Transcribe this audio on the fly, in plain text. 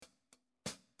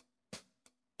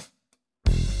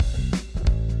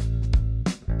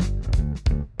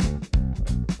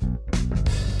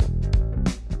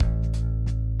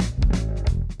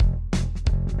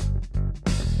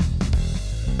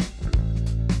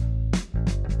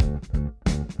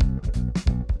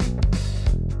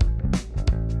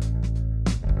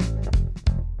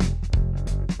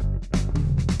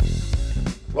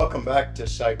Welcome back to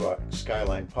Sidewalk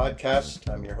Skyline Podcast.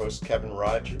 I'm your host, Kevin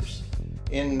Rogers.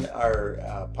 In our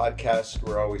podcast,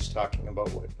 we're always talking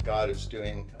about what God is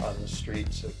doing on the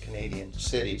streets of Canadian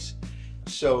cities.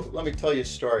 So let me tell you a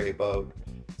story. About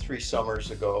 3 summers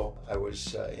ago, I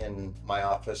was in my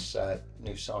office at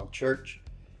New Song Church,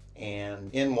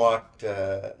 and in walked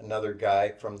another guy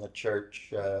from the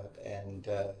church and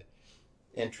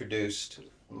introduced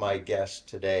my guest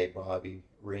today, Bobby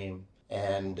Reaume.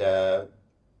 And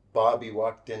Bobby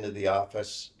walked into the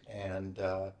office and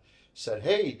said,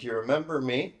 "Hey, do you remember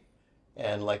me?"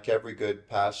 And like every good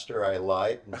pastor, I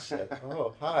lied and said,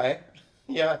 "Oh, hi.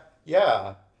 Yeah.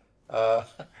 Uh,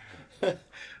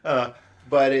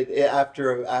 but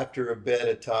after a bit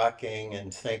of talking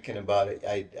and thinking about it,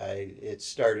 it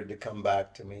started to come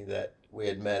back to me that we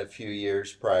had met a few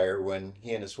years prior when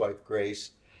he and his wife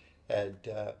Grace had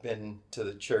been to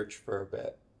the church for a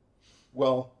bit.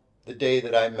 Well, the day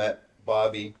that I met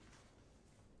Bobby,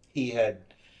 he had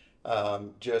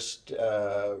just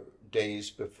days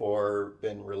before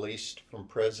been released from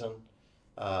prison,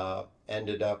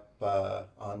 ended up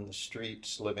on the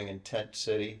streets living in Tent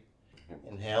City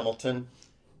in Hamilton,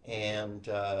 and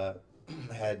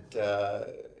had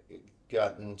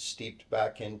gotten steeped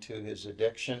back into his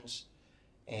addictions.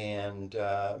 And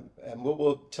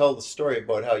we'll tell the story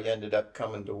about how you ended up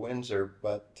coming to Windsor,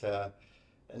 but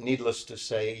needless to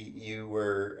say, you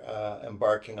were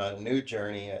embarking on a new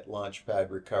journey at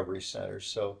Launchpad Recovery Center.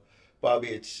 So, Bobby,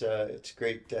 it's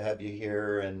great to have you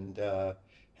here and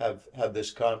have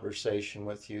this conversation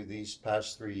with you. These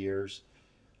past 3 years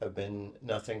have been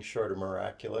nothing short of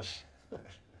miraculous.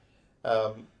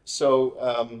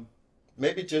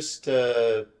 Maybe just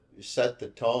set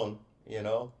the tone,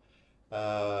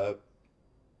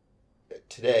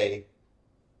 today.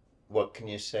 What can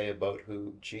you say about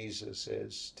who Jesus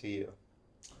is to you?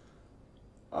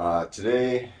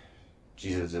 Today,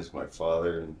 Jesus is my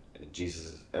Father, and Jesus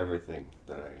is everything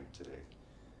that I am today.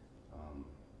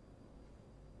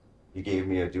 He gave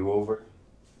me a do-over.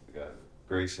 I got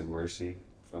grace and mercy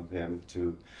from Him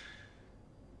to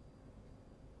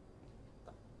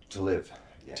live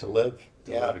again. To live,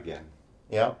 To live again.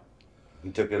 Yeah. He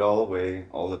took it all away,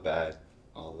 all the bad,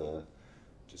 all the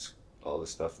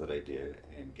stuff that I did,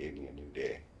 and gave me a new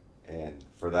day. And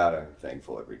for that, I'm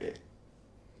thankful every day.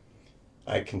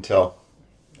 I can tell.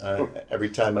 Every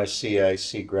time I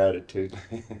see gratitude.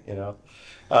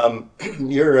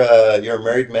 You're a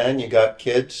married man. You got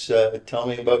kids. Tell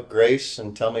me about Grace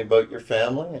and tell me about your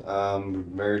family.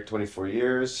 Married 24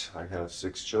 years. I have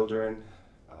 6 children,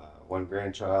 1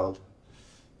 grandchild,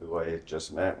 who I had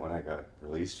just met when I got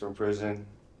released from prison.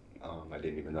 I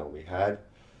didn't even know we had.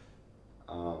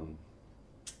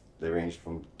 They ranged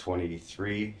from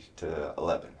 23 to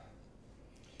 11.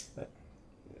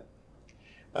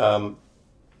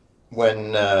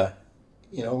 When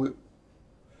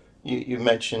you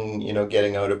mentioned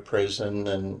getting out of prison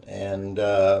and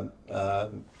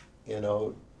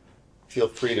feel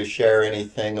free to share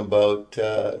anything about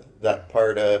that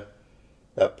part of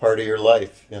your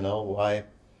life.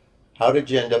 How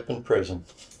did you end up in prison?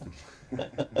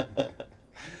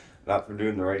 Not for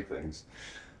doing the right things.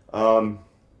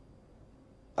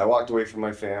 I walked away from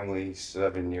my family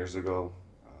 7 years ago.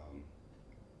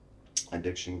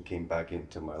 Addiction came back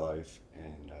into my life,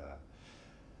 and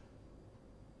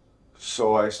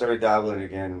so I started dabbling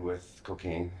again with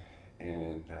cocaine,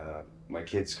 and my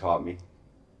kids saw me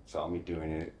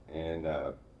doing it, and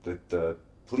the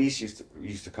police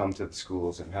used to come to the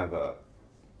schools and have a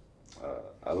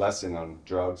lesson on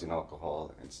drugs and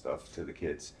alcohol and stuff to the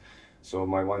kids. So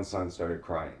my one son started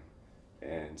crying,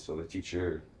 and so the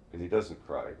teacher, and he doesn't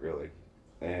cry really,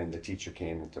 and the teacher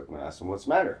came and took him and asked him, "What's the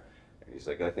matter?" And he's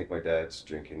like, "I think my dad's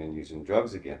drinking and using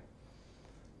drugs again."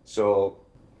 So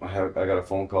I got a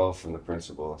phone call from the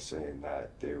principal saying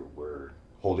that they were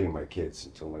holding my kids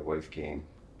until my wife came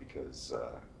because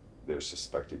there's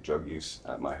suspected drug use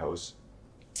at my house.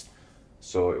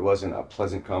 So it wasn't a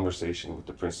pleasant conversation with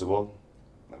the principal.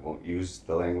 I won't use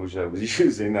the language I was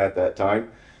using at that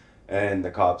time. And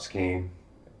the cops came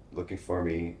looking for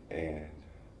me, and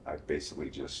I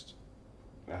basically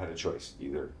I had a choice,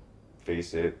 either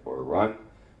face it or run,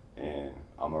 and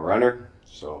I'm a runner,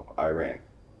 so I ran.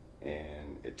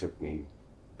 And it took me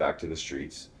back to the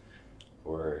streets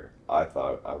where I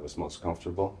thought I was most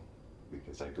comfortable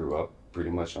because I grew up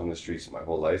pretty much on the streets my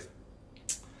whole life.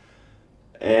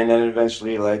 And then it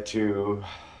eventually led to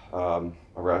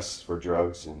arrests for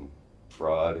drugs and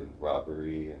fraud and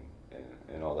robbery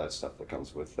and all that stuff that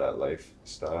comes with that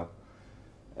lifestyle.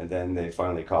 And then they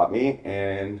finally caught me,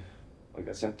 and I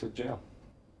got sent to jail.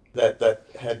 That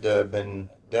had to have been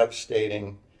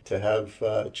devastating to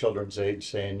have children's age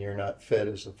saying you're not fit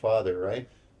as a father, right?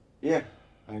 Yeah,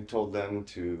 I told them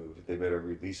they better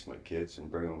release my kids and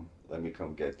bring them, let me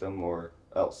come get them or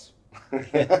else.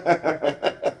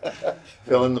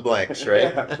 Fill in the blanks,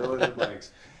 right? Yeah, fill in the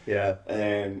blanks. Yeah.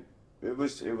 And it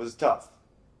was tough,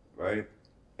 right?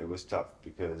 It was tough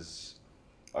because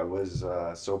I was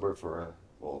sober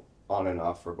well, on and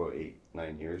off for about 8,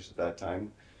 9 years at that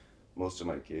time. Most of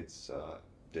my kids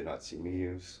did not see me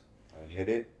use. I hid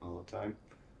it all the time,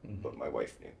 but my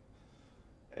wife knew.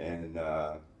 And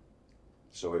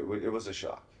so it was a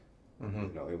shock.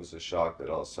 Mm-hmm. It was a shock that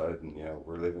all of a sudden,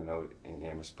 we're living out in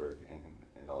Amherstburg,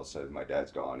 and all of a sudden my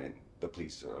dad's gone, and the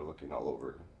police are looking all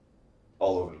over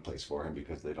the place for him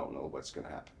because they don't know what's going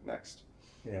to happen next,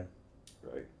 Yeah.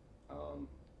 right? Um,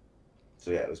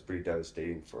 so yeah, it was pretty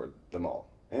devastating for them all,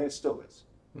 and it still is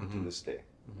to Mm-hmm. this day.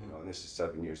 Mm-hmm. And this is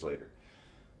 7 years later.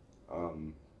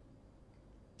 Um,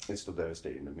 it's still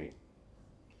devastating to me.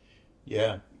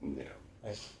 Yeah.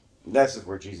 I, That's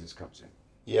where Jesus comes in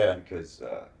yeah. because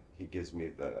he gives me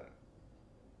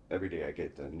every day I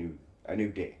get a new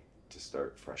day to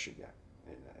start fresh again,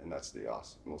 and that's the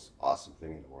most awesome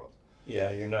thing in the world.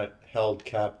 Yeah. You're not held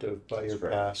captive by your That's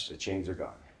right. past. The chains are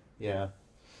gone. Yeah.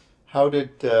 How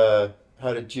did uh,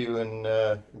 how did you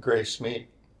and Grace meet?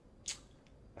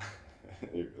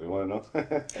 You want to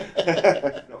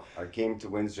know? No, I came to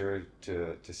Windsor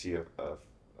to see a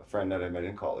friend that I met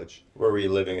in college, Where were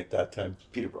you living at that time?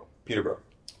 Peterborough. Peterborough.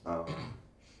 Um,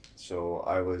 so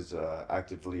I was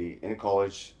actively in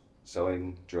college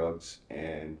selling drugs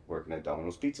and working at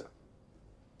Domino's Pizza.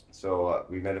 So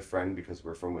we met a friend because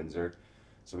we're from Windsor.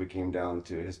 So we came down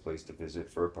to his place to visit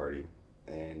for a party.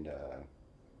 And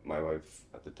my wife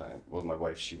at the time, well, my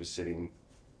wife, she was sitting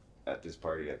at this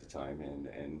party at the time,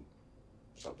 and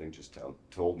something just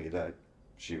told me that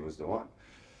she was the one.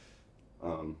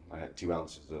 I had 2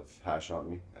 ounces of hash on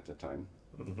me at the time.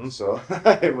 Mm-hmm. So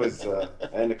it was,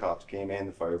 and the cops came and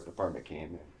the fire department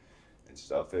came and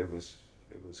stuff. It was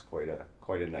quite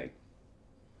a night.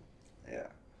 Yeah.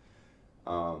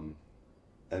 And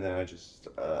then I just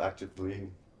actively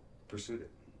pursued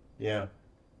it. Yeah.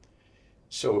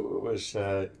 So was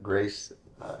Grace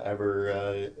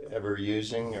ever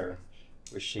using, or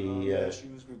was she? Yeah, she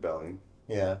was rebelling.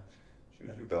 Yeah. She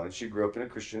was rebelling. She grew up in a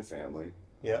Christian family.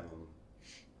 Yeah.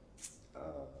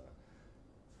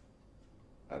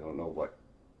 I don't know what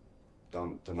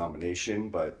denomination,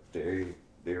 but they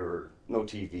were no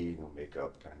TV, no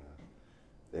makeup kind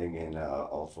of thing, and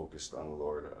all focused on the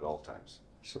Lord at all times.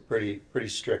 So pretty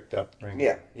strict upbringing.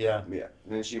 Yeah. Yeah. Yeah,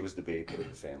 and then she was the baby of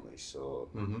the family, so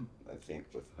Mm-hmm. I think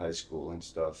with high school and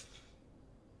stuff,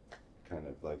 kind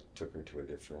of like took her to a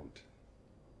different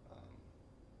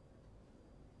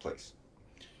place.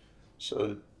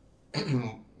 So,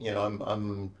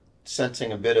 I'm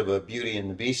sensing a bit of a Beauty and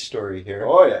the Beast story here.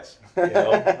 Oh yes. You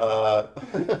know,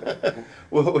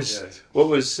 what was Yes.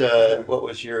 what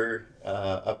was your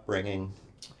upbringing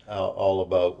all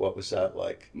about? What was that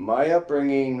like? My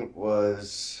upbringing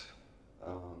was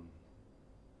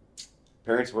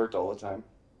parents worked all the time.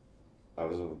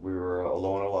 We were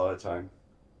alone a lot of the time.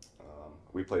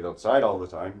 We played outside all the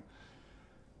time,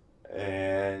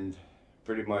 and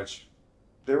pretty much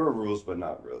there were rules, but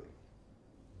not really.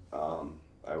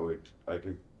 I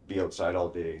could be outside all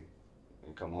day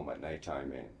and come home at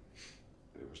nighttime, and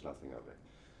there was nothing of it.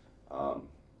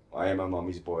 I am a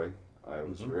mommy's boy. I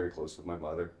was Mm-hmm. very close with my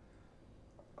mother,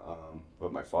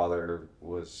 but my father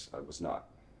I was not.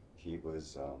 He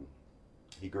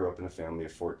grew up in a family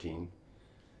of 14,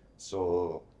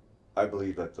 so I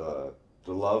believe that the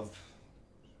love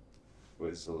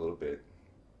was a little bit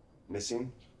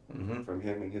missing Mm-hmm. from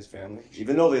him and his family.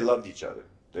 Even though they loved each other,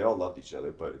 they all loved each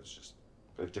other, but it was just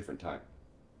a different time,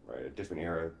 right? A different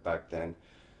era back then.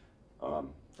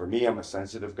 For me, I'm a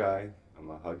sensitive guy. I'm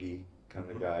a huggy kind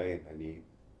of Mhm. guy, and I need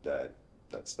that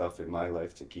stuff in my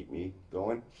life to keep me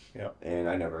going. Yeah. And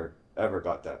I never ever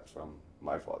got that from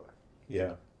my father.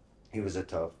 Yeah. He was a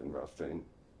tough and rough and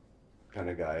kind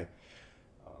of guy,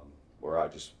 where I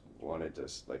just wanted to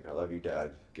like, I love you,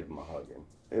 Dad. Give him a hug, and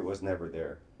it was never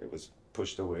there. It was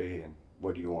pushed away, and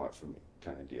what do you want from me,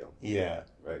 kind of deal, Yeah.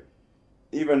 right?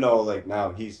 Even though like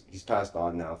now he's passed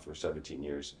on now for 17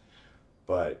 years,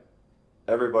 but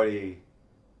everybody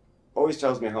always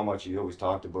tells me how much he always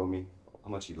talked about me, how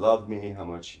much he loved me, how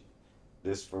much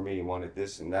this for me, he wanted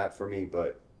this and that for me,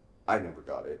 but I never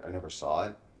got it. I never saw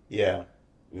it, Yeah.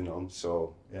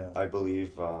 So Yeah. I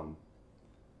believe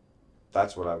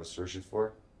that's what I was searching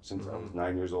for since I was Mhm.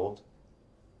 9 years old.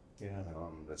 Yeah.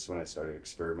 That's when I started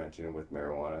experimenting with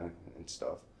marijuana and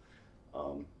stuff.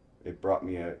 It brought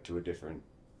me to a different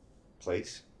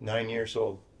place. 9 years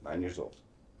old. 9 years old.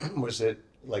 Was it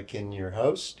like in your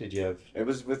house? Did you have, It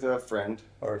was with a friend.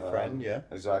 or a friend? Yeah.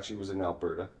 It actually was in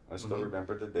Alberta. I still Mm-hmm.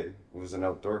 remember the day. It was an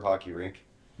outdoor hockey rink,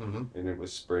 Mm-hmm. and it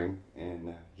was spring.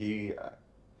 And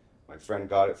my friend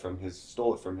got it from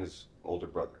stole it from his older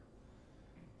brother.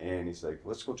 And he's like,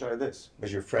 "Let's go try this."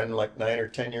 Was your friend like 9 or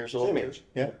 10 years old Same too? age.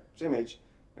 Yeah. Same age.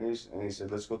 And he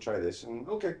said, "Let's go try this." And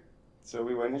okay. So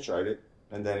we went and tried it.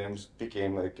 And then it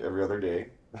became like every other day.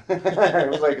 It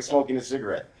was like smoking a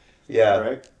cigarette. Yeah.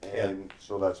 Right? Yeah. And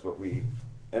so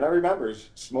and I remember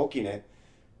smoking it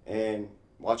and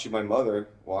watching my mother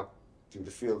walk through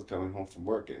the field coming home from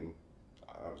work. And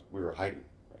we were hiding,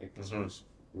 right? Because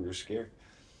Mm-hmm. we were scared.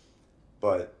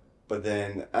 But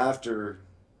then after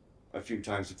a few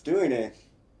times of doing it,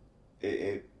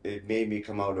 it made me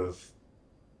come out of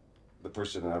the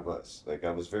person that I was. Like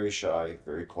I was very shy,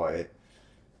 very quiet,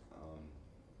 um,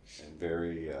 and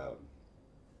very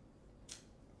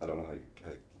I don't know how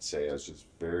you say. I was just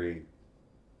very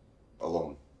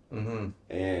alone. Mm-hmm.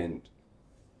 And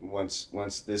once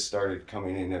this started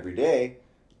coming in every day,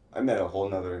 I met a whole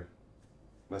nother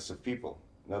mess of people,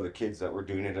 other kids that were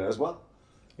doing it as well.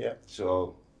 Yeah.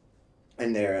 So,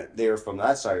 and they're from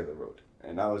that side of the road,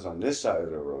 and I was on this side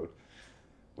of the road,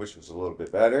 which was a little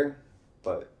bit better,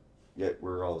 but yet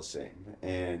we're all the same.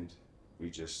 And it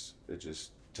just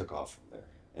took off from there,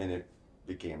 and it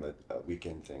became a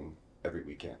weekend thing every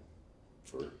weekend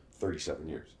for 37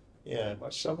 years. Yeah.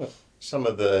 Some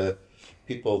of the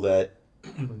people that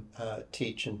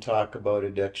teach and talk about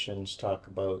addictions talk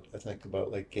about, I think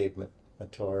about like Gabe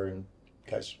Mator and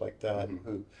guys like that, Mm-hmm.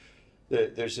 who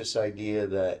there's this idea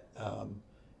that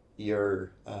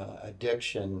your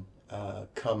addiction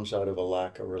comes out of a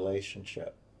lack of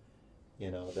relationship.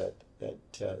 You know,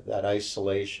 that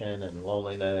isolation and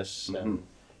loneliness Mm-hmm. and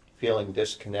feeling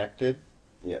disconnected.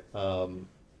 Yeah. Um,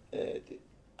 uh,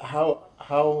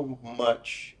 how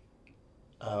much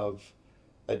of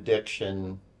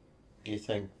addiction do you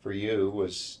think for you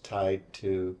was tied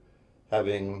to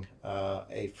having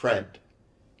a friend,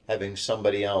 having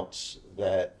somebody else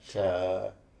that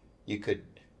you could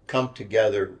come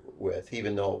together with,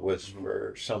 even though it was Mm-hmm.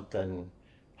 for something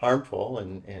harmful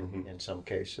Mm-hmm. in some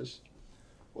cases?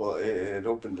 Well, it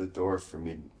opened the door for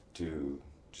me to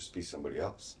just be somebody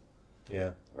else,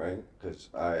 Yeah. right? Because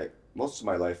most of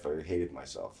my life, I hated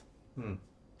myself. Hmm.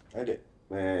 I did.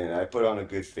 And I put on a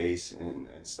good face and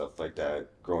stuff like that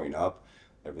growing up.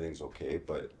 Everything's okay,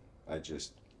 but I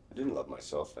didn't love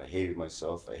myself. I hated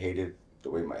myself. I hated the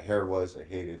way my hair was. I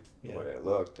hated the Yeah. way I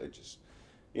looked.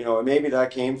 And maybe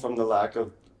that came from the lack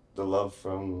of the love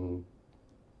from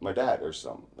my dad or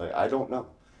something. Like, I don't know.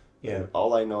 Yeah.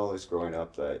 All I know is growing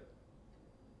up that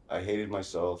I hated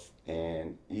myself,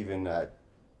 and even at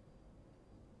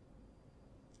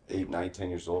 8, 9, 10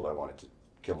 years old, I wanted to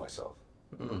kill myself.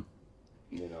 Mm.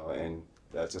 And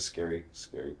that's a scary,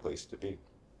 scary place to be.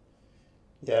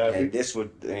 Yeah.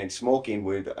 And smoking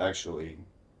would actually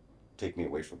take me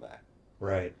away from that,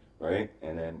 Right. right?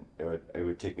 And then it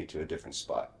would take me to a different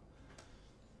spot,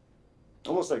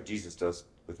 almost like Jesus does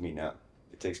with me now.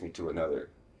 It takes me to another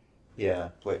Yeah.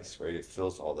 place, right? It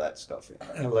fills all that stuff in.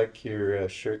 I like your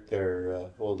shirt there.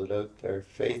 Hold it out there.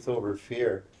 Faith over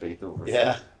fear. Faith over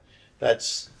Yeah. fear.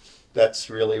 That's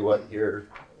really what you're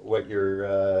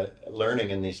learning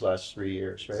in these last 3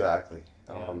 years, right? Exactly.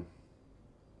 Yeah.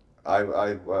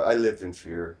 I lived in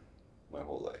fear my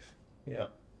whole life. Yeah.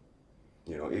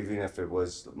 Even if it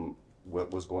was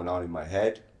what was going on in my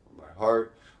head, or my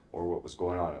heart, or what was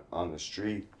going on the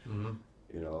street. Mm-hmm.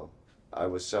 You know, I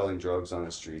was selling drugs on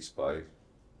the streets by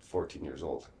 14 years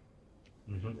old.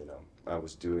 Mm-hmm. I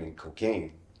was doing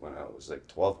cocaine when I was like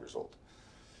 12 years old.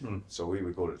 Mm. So we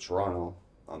would go to Toronto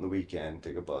on the weekend,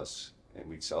 take a bus, and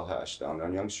we'd sell hash down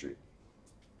on Yonge Street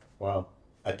Wow.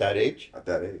 At that age? at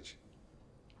that age.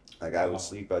 Like I Wow. would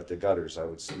sleep at the gutters. I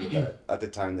would sleep at the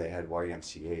time they had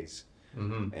YMCA's,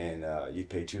 Mm-hmm. and you'd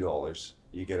pay $2,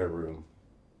 you get a room,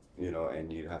 and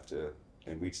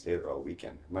and we'd stay there all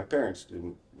weekend. My parents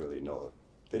didn't really know.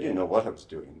 They didn't know what I was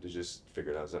doing. They just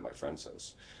figured I was at my friend's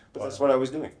house. But that's Wow. what I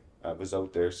was doing. I was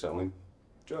out there selling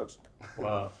drugs.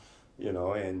 Wow.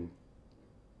 And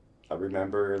I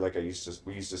remember like we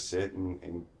used to sit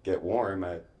and get warm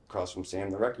across from Sam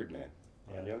the Record Man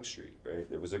on Yeah. Yonge Street, right?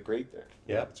 There was a grate there.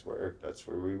 Yeah. That's where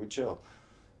we would chill.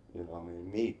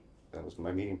 And meet. That was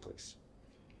my meeting place.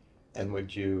 And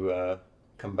would you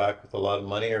come back with a lot of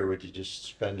money, or would you just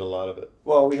spend a lot of it?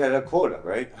 Well, we had a quota,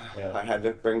 right? Yeah. I had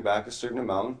to bring back a certain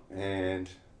amount, and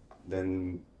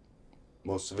then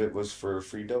most of it was for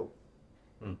free dope.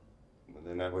 Hmm. And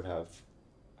then I would have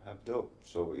dope.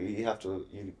 So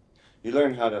you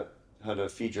learn how to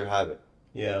feed your habit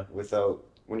Yeah. without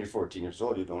when you're 14 years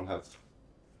old, you don't have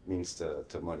means to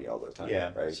money all the time,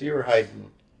 Yeah. right? So you were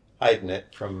hiding it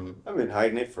from. I've been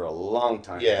hiding it for a long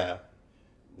time. Yeah.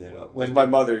 You know, When if my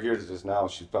mother hears this now,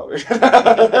 she's probably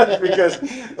because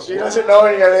she doesn't know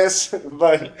any of this.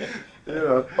 But you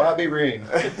know, Bobby Reen,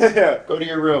 yeah. go to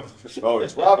your room. Oh,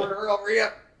 it's Robert Earl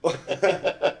Rhea.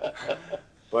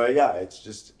 But yeah, it's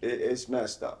just it's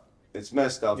messed up. It's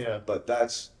messed up. Yeah. But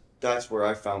that's where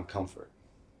I found comfort.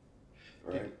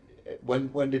 Right.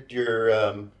 When did your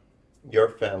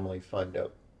family find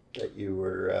out that you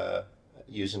were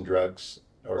using drugs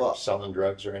or Well, selling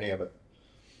drugs or any of it?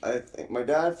 I think my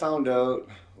dad found out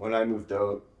when I moved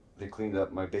out. They cleaned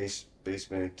up my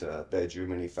basement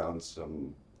bedroom, and he found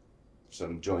some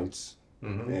joints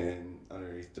Mm-hmm. and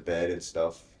underneath the bed and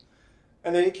stuff.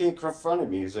 And then he came confronted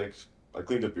me. He's like, "I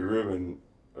cleaned up your room and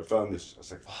I found this." I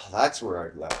was like, "Oh, that's where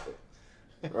I left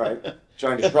it." Right?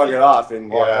 Trying to shrug it off and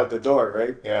walk Yeah. out the door,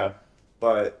 right? Yeah.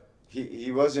 But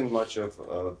he wasn't much of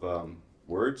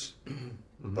words,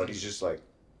 Mm-hmm. but he's just like,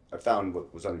 "I found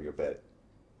what was under your bed,"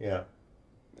 Yeah.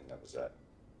 and that was that.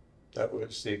 That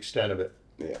was the extent of it.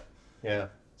 Yeah. Yeah.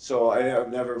 So I've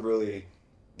never really.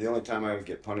 The only time I would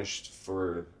get punished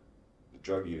for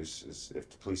drug use is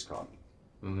if the police caught me.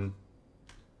 Mm-hmm.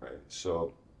 Right.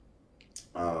 So,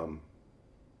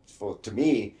 to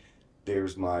me,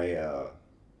 there's my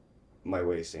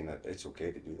way of saying that it's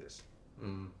okay to do this.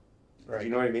 Mm. Do Right.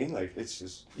 you know what I mean? Like it's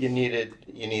just You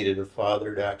needed a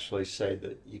father to actually say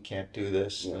that you can't do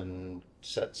this yeah, and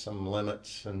set some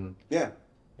limits and yeah.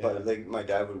 yeah. But like my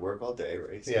dad would work all day,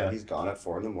 right? So Yeah. he's gone at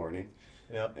 4 in the morning,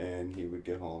 Yeah. and he would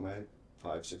get home at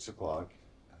 5, 6 o'clock.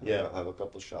 Yeah. Have a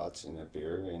couple shots and a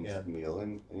beer and Yeah. a meal,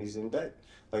 and he's in bed.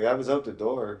 Like I was out the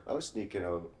door. I was sneaking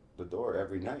out the door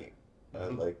every night at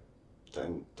Mm-hmm. like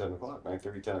 10 o'clock,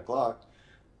 9:30, 10 o'clock,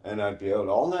 and I'd be out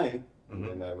all night, and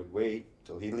Mm-hmm. then I would wait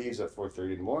till he leaves at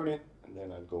 4:30 in the morning, and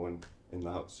then I'd go in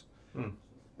the house. Mm.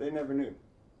 They never knew.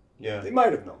 Yeah. They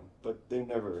might have known, but they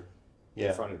never Yeah.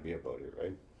 confronted me about it,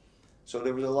 right? So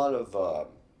there was a lot of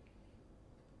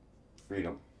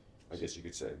freedom, I guess you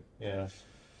could say. Yeah.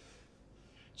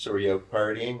 So were you out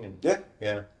partying and Yeah,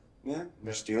 yeah. yeah.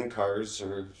 Yeah. Stealing cars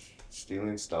or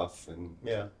stealing stuff, and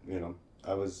Yeah. you know,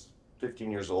 I was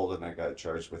 15 years old and I got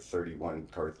charged with 31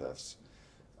 car thefts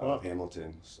out Oh. of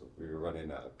Hamilton. So we were running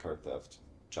a car theft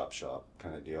chop shop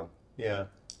kind of deal. Yeah.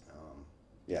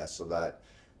 Yeah, so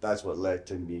that's what led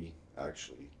to me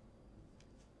actually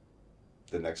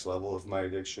the next level of my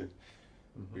addiction.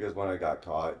 Mm-hmm. Because when I got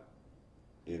caught,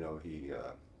 you know,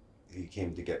 he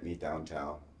came to get me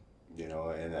downtown, you know,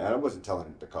 and I wasn't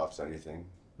telling the cops anything,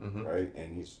 Mm-hmm. right?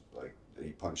 And he's like, he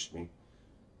punched me,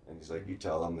 and he's like, "You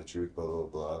tell him the truth, blah blah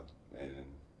blah," and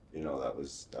you know that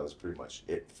was pretty much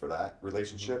it for that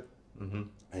relationship. Mm-hmm.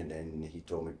 And then he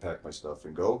told me to pack my stuff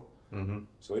and go, Mm-hmm.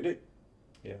 so I did,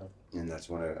 Yeah. and that's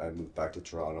when I moved back to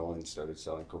Toronto and started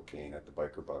selling cocaine at the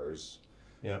biker bars,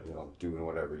 Yeah. you know, doing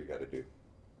whatever you got to do.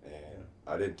 And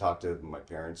I didn't talk to my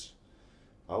parents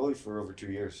probably for over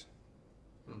 2 years.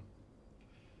 Hmm.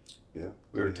 Yeah.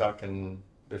 We were talking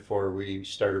before we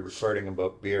started recording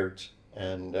about beards,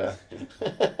 and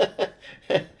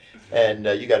and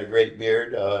you got a great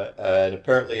beard, and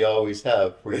apparently you always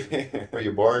have. Were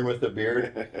you born with a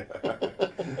beard?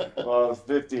 Well, I was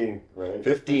 15, right?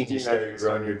 15, you I started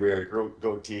growing your beard.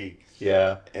 goatee.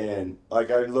 Yeah. And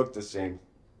like I looked the same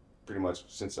pretty much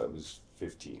since I was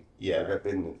 15. Yeah. Like I've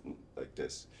been like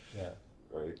this, Yeah.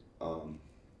 right?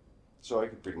 So I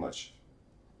could pretty much,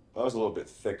 I was a little bit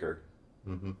thicker,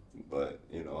 Mm-hmm. but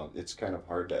you know, it's kind of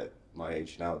hard at my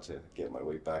age now to get my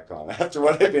weight back on after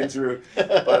what I've been through,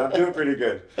 but I'm doing pretty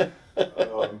good.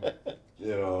 You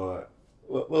know,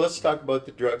 Well, let's talk about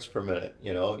the drugs for a minute.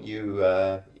 You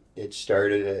know, it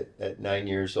started at 9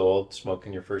 years old,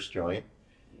 smoking your first joint.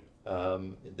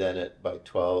 Then by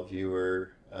 12, you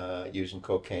were using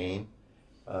cocaine.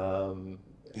 in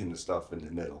the stuff in the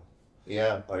middle.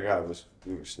 Yeah. Like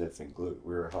we were sniffing glue.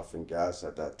 We were huffing gas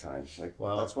at that time. Like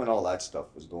Wow. that's when all that stuff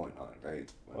was going on, right?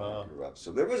 When Wow. I grew up.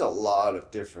 So there was a lot of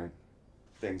different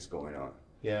things going on.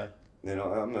 Yeah. You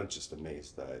know, I'm not just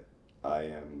amazed that I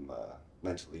am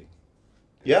mentally,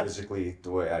 and Yeah. physically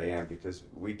the way I am because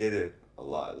we did it a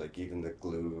lot. Like even the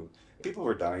glue, people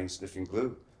were dying sniffing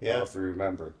glue. I don't Yeah. know if you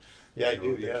remember. Yeah, I You know,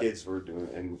 do. the Yeah. kids were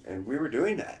doing, and we were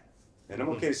doing that. And I'm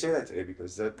Mhm. okay to say that today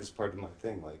because that was part of my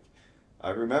thing. Like, I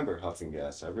remember huffing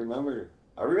gas. I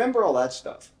remember all that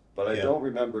stuff, but I Yeah. don't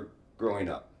remember growing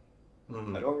up. I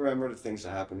Mhm. don't remember the things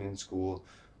that happened in school.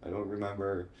 I don't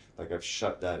remember, like, I've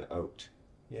shut that out.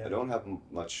 Yeah. I don't have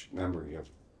much memory of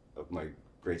my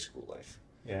grade school life.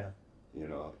 Yeah. You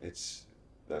know,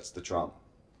 that's the trauma,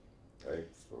 right?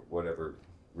 For whatever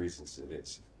reasons it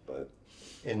is. But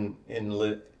And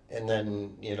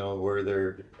then were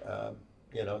there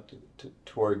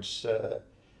towards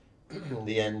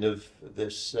the end of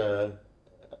this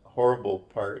horrible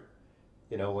part,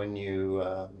 when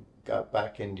you got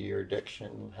back into your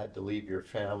addiction, had to leave your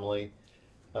family.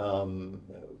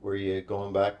 Were you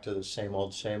going back to the same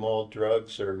old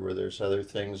drugs, or were there other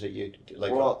things that you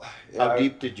like? well, How yeah,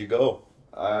 deep did you go?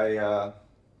 I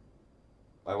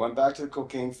went back to the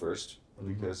cocaine first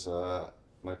Hmm. because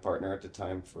my partner at the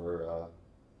time for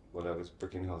when I was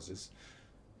bricking houses,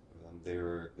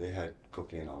 they had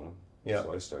cocaine on them. Yeah.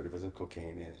 So I started with the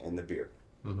cocaine and the beer.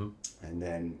 Hmm. And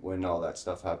then when all that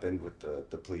stuff happened with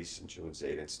the police and Jones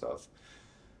 8 and stuff,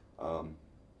 um,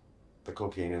 the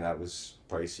cocaine and that was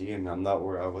pricey, and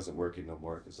I wasn't working no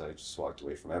more because I just walked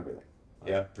away from everything. I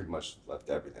Yeah. pretty much left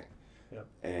everything. Yeah.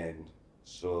 And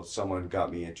so someone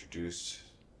got me introduced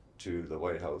to the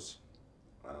White House,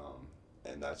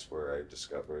 and that's where I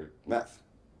discovered meth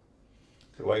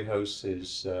The White House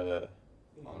is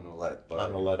on the lead on bar.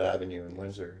 Millette Avenue in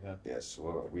Windsor. Yeah. Yes,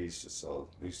 well, we used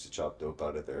to chop dope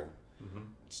out of there Hmm. and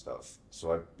stuff.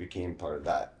 So I became part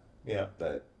of Yeah.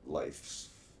 that life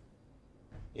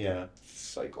Yeah.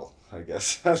 cycle, I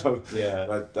guess.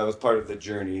 That was part of the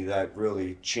journey that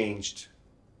really changed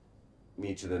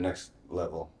me to the next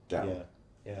level down. Yeah.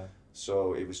 Yeah.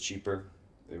 So it was cheaper.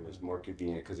 It was more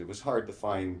convenient because it was hard to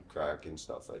find crack and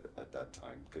stuff at that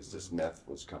time because this meth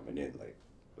was coming in like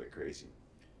crazy.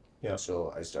 Yeah.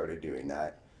 So I started doing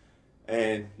that.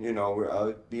 And,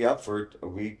 I'd be up for a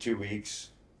week, 2 weeks,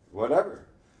 whatever.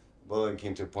 Well, it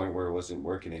came to a point where it wasn't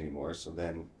working anymore. So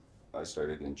then I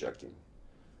started injecting.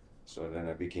 So then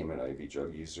I became an IV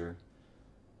drug user.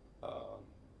 Um,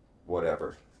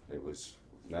 Whatever. It was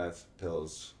meth,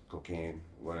 pills, cocaine,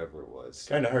 whatever it was.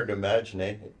 Kind of hard to imagine,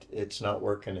 eh? It's not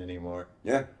working anymore.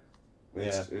 Yeah.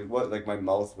 Yeah. It was like my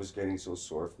mouth was getting so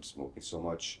sore from smoking so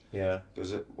much. Yeah.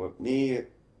 Because me,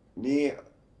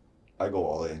 I go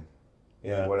all in.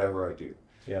 Yeah. Whatever I do,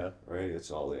 Yeah. right? It's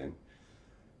all in.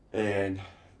 And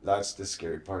that's the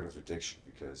scary part of addiction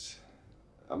because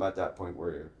I'm at that point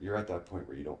where you're at that point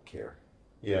where you don't care.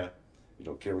 Yeah. You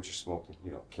don't care what you're smoking.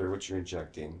 You don't care what you're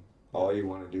injecting. All you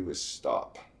want to do is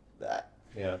stop that.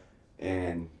 Yeah.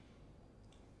 And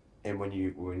when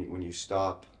you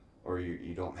stop or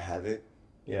you don't have it,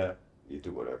 Yeah. you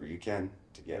do whatever you can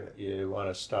to get it. You want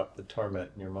to stop the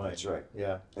torment in your mind. That's right.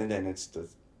 Yeah. And then it's the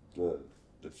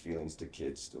feelings, the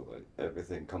kids,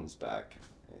 everything comes back,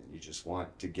 and you just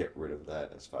want to get rid of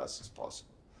that as fast as possible.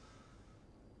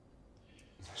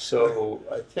 So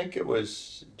I think it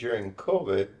was during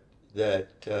COVID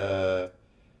that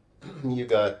you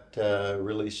got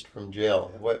released from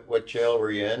jail. What jail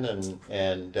were you in?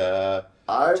 And I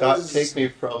take was me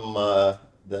from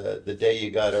the day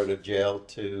you got out of jail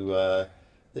to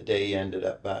the day you ended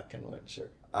up back in Windsor.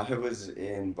 I was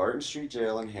in Barton Street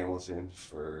Jail in Hamilton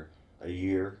for a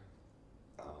year.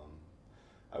 Um,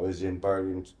 I was in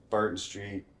Barton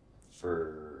Street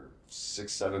for 6,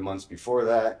 7 months before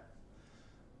that.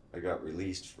 I got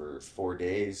released for 4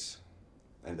 days,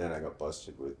 and then I got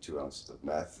busted with 2 ounces of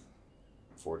meth.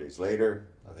 4 days later,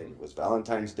 I think it was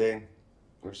Valentine's Day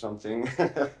or something.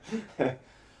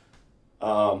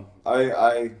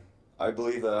 I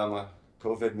believe that I'm a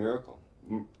COVID miracle.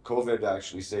 COVID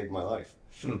actually saved my life.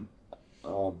 Hmm.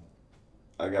 Um,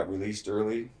 I got released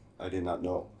early. I did not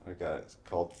know. I got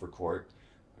called for court.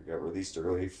 I got released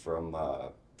early from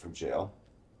jail.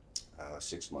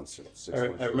 6 months. 6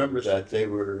 months. I remember that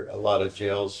a lot of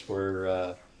jails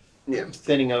were Yeah.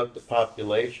 thinning out the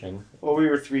population. Well, we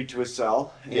were three to a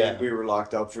cell, and Yeah. we were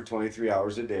locked up for 23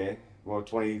 hours a day. Well,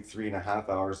 23 and a half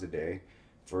hours a day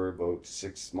for about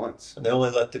 6 months. And they only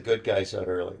let the good guys out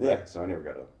early. Yeah, so I never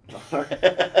got out. Right?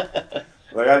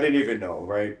 Like, I didn't even know,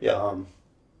 right? Yeah.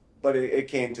 But it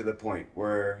came to the point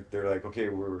where they're like, okay,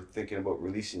 we're thinking about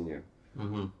releasing you.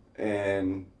 Hmm.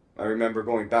 And I remember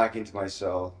going back into my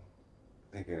cell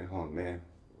thinking, oh man,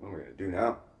 what am I going to do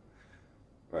now?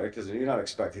 Right? Because you're not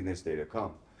expecting this day to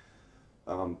come.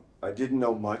 I didn't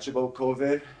know much about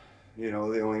COVID. We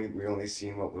only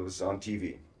seen what was on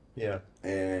TV. Yeah.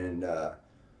 And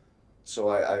so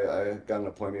I got an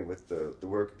appointment with the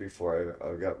worker before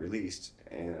I got released.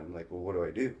 And I'm like, well, what do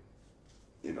I do?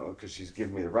 Because she's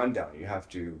giving me the rundown. You have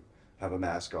to have a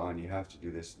mask on. You have to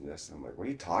do this and this. And I'm like, what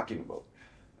are you talking about?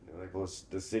 And they're like, well,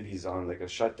 the city's on like a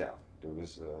shutdown.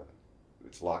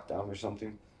 It's locked down or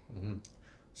something. Hmm.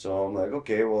 So I'm like,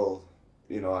 okay, well,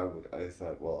 I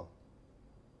thought, well,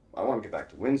 I want to get back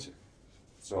to Windsor.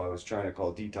 So I was trying to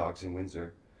call detox in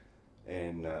Windsor,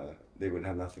 and they wouldn't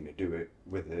have nothing to do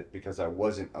with it because I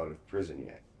wasn't out of prison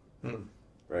yet. Hmm.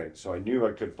 right? So I knew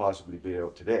I could possibly be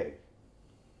out today.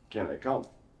 Can I come?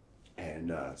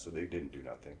 And so they didn't do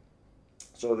nothing.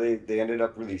 So they ended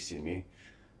up releasing me.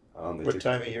 They What took,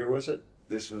 time of year was it?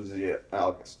 this was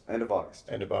August, end of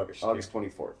August, End of August. Yeah. August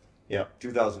 24th, Yeah.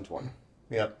 2020.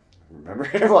 Yeah. Remember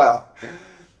it a while.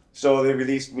 So they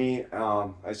released me.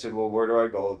 I said, well, where do I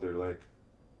go? They're like,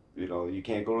 you know, you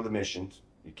can't go to the missions.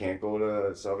 You can't go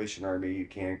to Salvation Army. You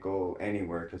can't go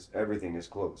anywhere because everything is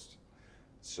closed.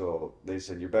 So they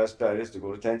said, your best bet is to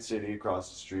go to Tent City across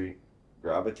the street,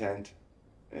 grab a tent,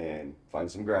 and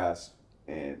find some grass,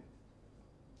 and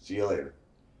see you later.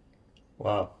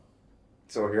 Wow.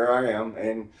 So here I am.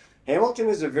 And Hamilton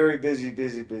is a very busy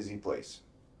place,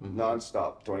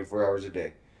 nonstop, 24 hours a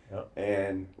day. Yeah.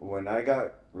 And when I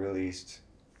got released,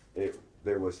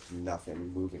 there was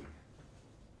nothing moving.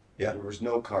 Yeah. There was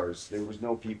no cars. There was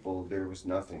no people. There was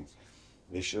nothing.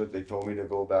 They told me to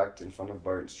go back in front of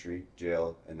Barton Street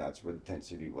jail, and that's where the tent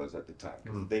city was at the time.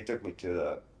 'Cause they took me to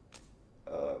the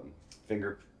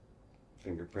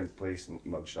fingerprint place and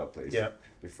mugshot place Yeah.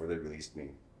 before they released me,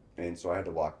 and so I had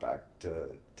to walk back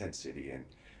to tent city, and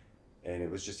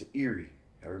it was just eerie.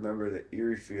 I remember the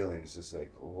eerie feeling. It's just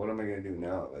like, well, what am I gonna do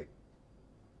now? Like,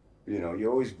 you know, you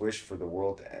always wish for the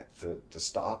world to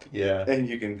stop, Yeah. and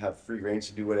you can have free range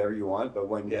to do whatever you want. But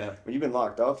when Yeah. when you've been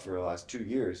locked up for the last 2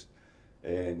 years,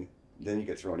 and then you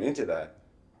get thrown into that,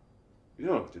 you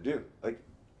don't know what to do. Like,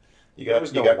 You there got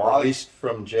was you no got wash. released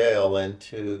from jail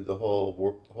into the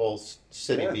whole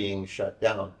city Yeah. being shut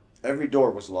down. Every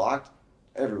door was locked.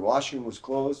 Every washroom was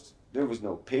closed. There was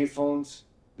no payphones.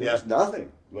 There was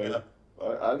nothing. Like, Yeah.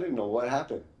 I didn't know what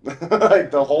happened.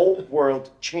 Like, the whole world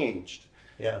changed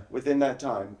Yeah. within that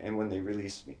time, and when they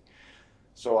released me.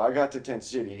 So I got to Tent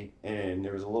City, and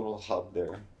there was a little hub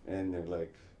there, and they're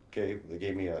like, okay, they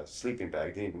gave me a sleeping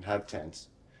bag. They didn't even have tents,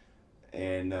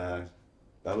 and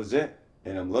that was it.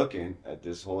 And I'm looking at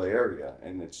this whole area,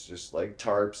 and it's just like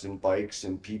tarps and bikes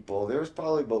and people. There was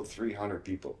probably about 300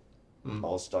 people,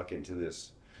 all stuck into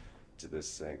this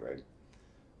thing, right?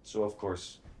 So of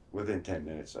course, within 10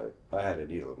 minutes, I had a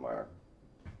needle in my arm,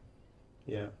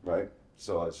 Yeah. right?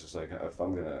 So I was just like, how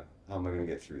am I gonna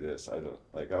get through this? I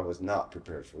was not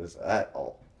prepared for this at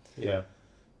all. Yeah.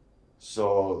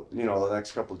 So, you know, the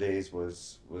next couple of days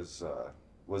was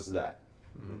that.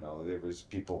 You know, there was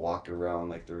people walking around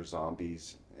like there were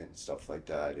zombies and stuff like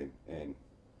that, and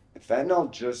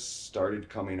fentanyl just started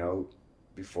coming out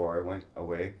before I went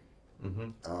away.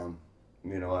 You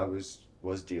know, I was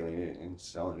dealing it and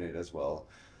selling it as well,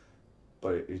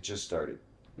 but it just started.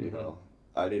 You know,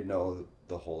 I didn't know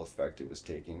the whole effect it was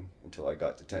taking until I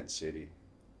got to Tent City,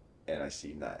 and I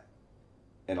seen that,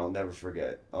 and I'll never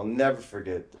forget. I'll never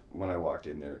forget when I walked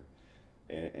in there,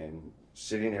 and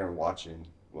sitting there and watching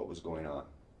what was going on.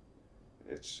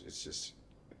 It's just,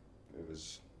 it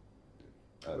was.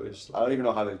 It was I don't even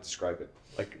know how to describe it.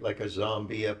 like a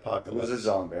zombie It apocalypse. was a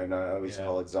zombie, and I always Yeah.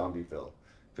 call it Zombieville,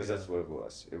 because Yeah. that's what it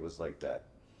was. It was like that.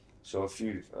 So a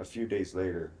few days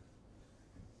later,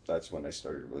 that's when I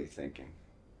started really thinking,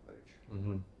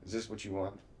 like, is this what you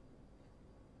want?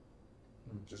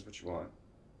 Is this what you want?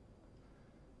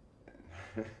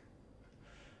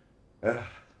 Yeah.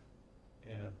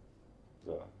 Yeah.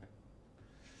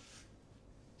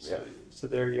 So, So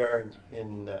there you are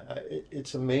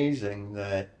it's amazing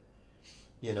that,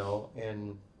 you know,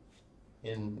 in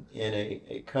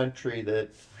a country that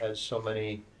has so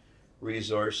many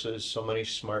resources, so many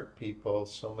smart people,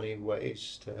 so many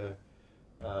ways to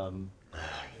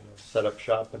set up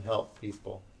shop and help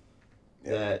people,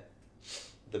 that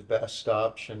the best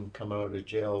option coming out of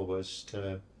jail was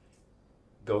to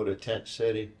go to Tent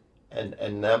City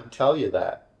and them tell you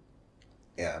that.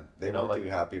 yeah, they You know, weren't like- too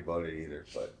happy about it either,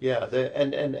 but Yeah,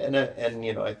 and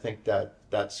you know, I think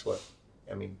that's what,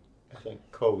 I mean, I think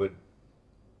COVID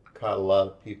caught a lot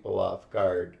of people off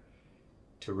guard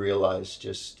to realize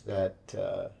just that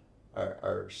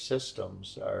our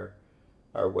systems,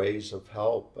 our ways of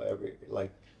help,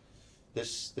 like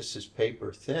this is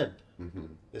paper thin.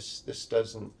 This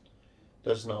doesn't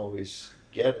always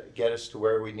get us to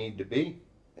where we need to be.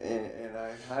 and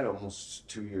I had almost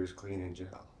 2 years clean in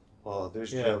jail. Well,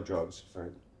 there's Yeah. jail drugs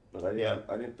but Yeah.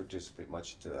 I didn't participate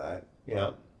much into that.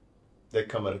 Yeah. They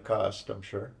come at a cost, I'm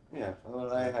sure. Yeah,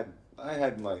 well, I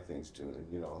had my things too,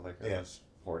 you know, like I was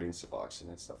hoarding Suboxone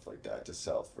and stuff like that to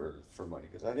sell for money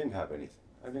because I didn't have anything.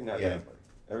 I didn't have anybody.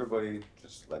 Everybody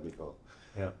just let me go.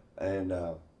 Yeah. And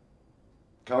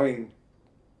coming,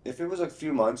 if it was a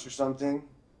few months or something,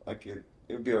 it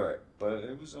would be all right. But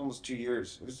it was almost 2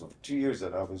 years. It was 2 years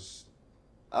that I was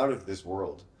out of this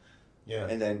world, Yeah.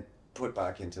 and then put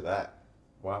back into that.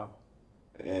 Wow.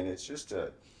 And it's just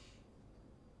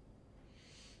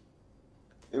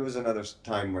it was another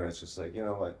time where it's just like, you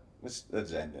know what, let's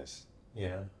end this.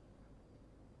 Yeah.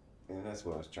 And that's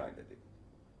what I was trying to do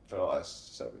for the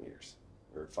last 7 years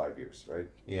or 5 years, right?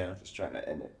 Yeah. Just trying to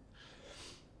end it.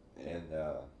 And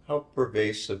How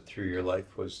pervasive through your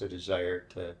life was the desire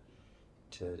to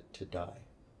die?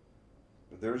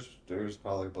 there's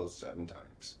probably about 7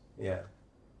 times, Yeah.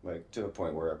 like to the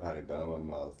point where I've had a gun in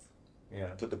my mouth, Yeah.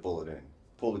 put the bullet in,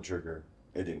 pull the trigger,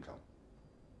 it didn't come.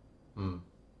 Hmm.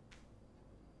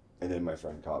 And then my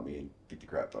friend caught me and beat the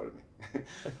crap out of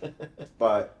me.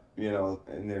 But, you know,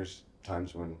 and there's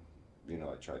times when, you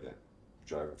know, I tried to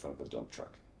drive in front of a dump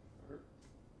truck or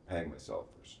hang myself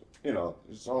or, you know,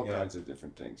 there's all Yeah. kinds of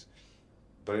different things.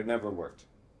 But it never worked.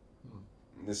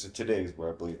 And this is today is where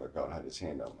I believe God had his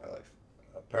hand on my life.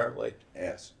 Apparently.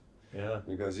 Yes. Yeah.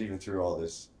 Because even through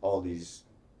all these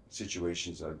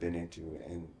situations I've been into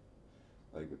and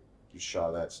like you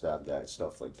shot that, stabbed that,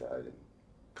 stuff like that, and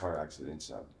car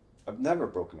accidents, I've never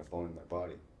broken a bone in my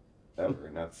body, ever.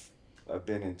 And I've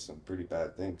been in some pretty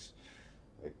bad things,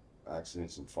 like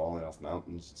accidents and falling off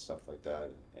mountains and stuff like that.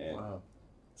 And Wow.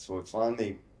 so it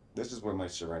finally, this is where my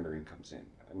surrendering comes in.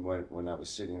 And when I was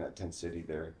sitting in that tent city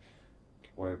there,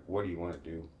 what do you want to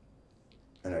do?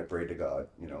 And I prayed to God,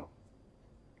 you know,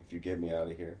 if you get me out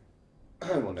of here,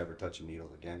 I will never touch a needle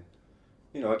again.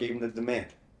 You know, I gave him the demand.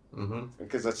 Mm-hmm.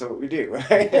 Because that's what we do,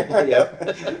 right?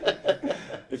 Yep.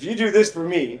 If you do this for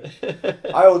me,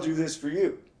 I will do this for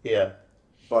you. Yeah.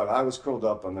 But I was curled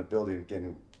up on the building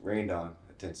getting rained on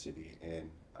at Tent City, and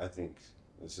I think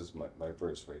this is my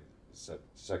verse, right?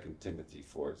 2 Timothy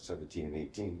 4:17 and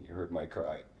 18. You heard my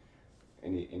cry,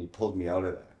 and he pulled me out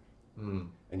of that. Mm.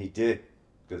 And he did,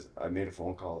 because I made a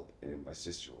phone call, and my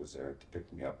sister was there to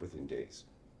pick me up within days.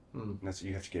 Mm. And I said,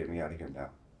 you have to get me out of here now,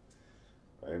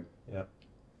 right? Yeah.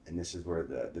 And this is where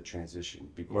the transition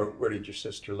began. Where did your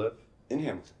sister live? In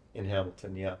Hamilton. In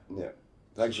Hamilton. Yeah. Yeah.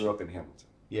 I grew up in Hamilton.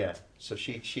 Yeah. So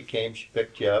she came. She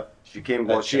picked you up. She came,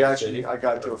 well, At she Tent actually, City? I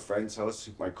got to a friend's house,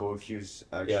 my co-accused,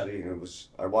 actually, and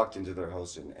I walked into their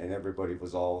house, and everybody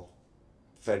was all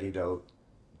fettied out,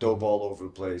 dope all over the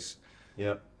place.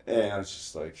 Yeah. And I was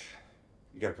just like,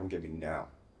 you gotta come get me now.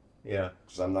 Yeah.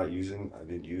 Because I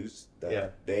didn't use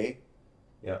that day.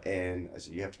 Yeah. And I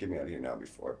said, you have to get me out of here now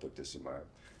before I put this in my, and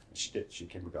she did. She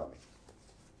came and got me.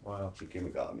 Wow. She came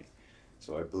and got me.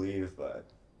 So I believe that,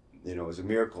 you know, it was a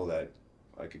miracle that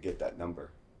I could get that number.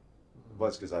 It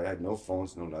was because I had no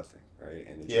phones, no nothing, right?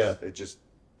 And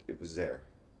it was there.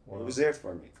 Wow. It was there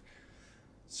for me.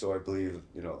 So I believe,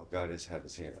 you know, God has had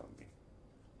his hand on me.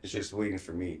 It's just waiting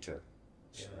for me to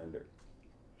surrender.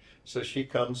 So she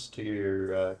comes to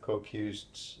your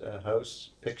co-accused's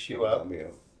house, picks you Got up, me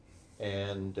out.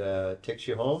 and takes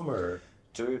you home, or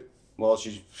Well,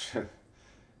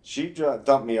 she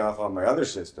dumped me off on my other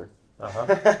sister.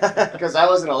 uh-huh. Because I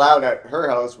wasn't allowed at her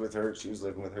house with her. She was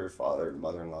living with her father and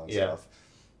mother-in-law and Yeah. stuff.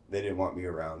 They didn't want me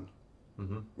around,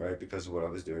 Mm-hmm. right, because of what I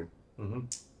was doing. Mm-hmm.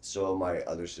 So my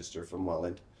other sister from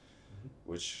Welland,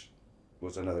 which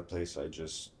was another place I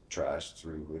just trashed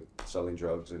through with selling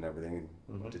drugs and everything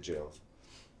and went to jail.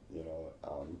 You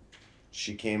know,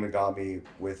 she came and got me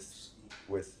with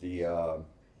the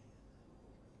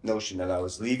notion that I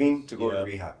was leaving to go to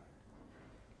rehab.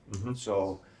 Mm-hmm.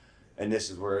 So, and this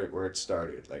is where it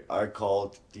started. Like I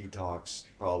called detox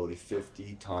probably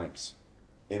 50 times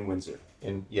in Windsor.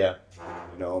 And You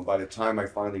know, and by the time I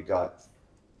finally got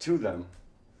to them,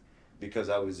 because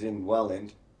I was in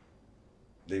Welland,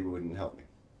 they wouldn't help me.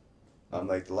 I'm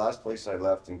like, the last place I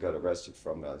left and got arrested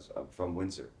from, I'm from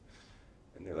Windsor.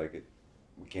 And they're like,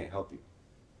 we can't help you.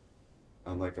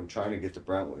 I'm like, I'm trying to get to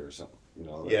Brentwood or something, you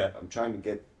know? Like, I'm trying to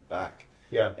get back.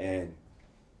 Yeah. And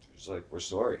it's like, we're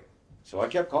sorry. So I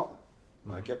kept calling.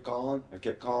 I kept calling,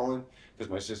 because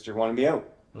my sister wanted me out,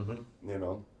 you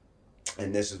know?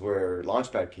 And this is where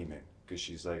Launchpad came in, because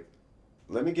she's like,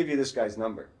 let me give you this guy's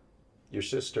number. Your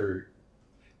sister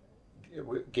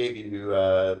gave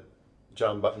you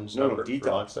John Button's No, number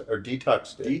Detox. or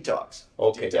Detox did. Detox.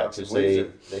 Okay, yeah, Detox because in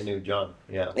Windsor. they knew John.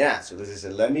 Yeah. Yeah, so they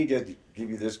said, let me give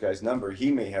you this guy's number. He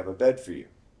may have a bed for you.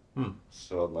 Hmm.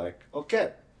 So I'm like,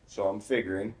 okay. So I'm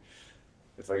figuring,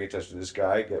 if I get in touch with this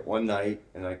guy, get one night,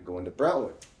 and I can go into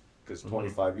Brentwood. Because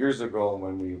 25 years ago,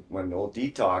 when the old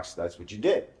Detox, that's what you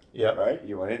did. Yeah. Right?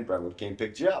 You went in, Brentwood came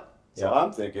picked you up. So Yeah.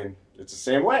 I'm thinking, it's the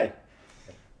same way.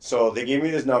 So they gave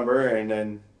me this number, and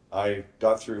then I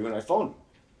got through, and I phoned him.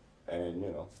 And, you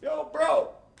know, yo,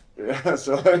 bro. Yeah,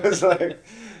 so it was like...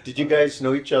 Did you guys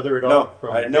know each other at all? No,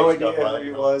 I had no Days idea Gone By? who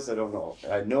he was. I don't know.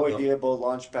 I had no idea about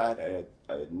Launchpad.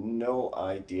 I had no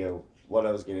idea what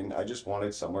I was getting. I just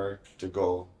wanted somewhere to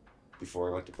go before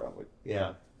I went to Brentwood.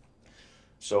 Yeah.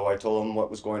 So I told him what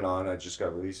was going on. I just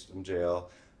got released from jail.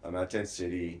 I'm at Tent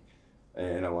City,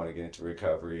 and I want to get into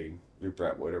recovery, through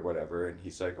Brentwood or whatever. And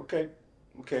he's like, okay,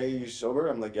 okay, you sober?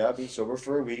 I'm like, yeah, I've been sober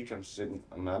for a week.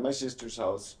 I'm at my sister's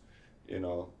house, you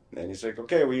know. And he's like,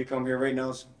 okay, well, you come here right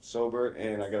now, sober,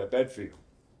 and I got a bed for you.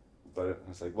 But I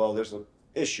was like, well, there's a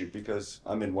issue because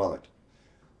I'm in Welland.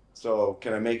 So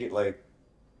can I make it like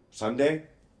Sunday?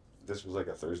 This was like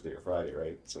a Thursday or Friday,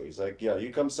 right? So he's like, yeah,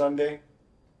 you come Sunday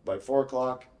by 4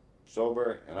 o'clock,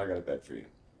 sober, and I got a bed for you.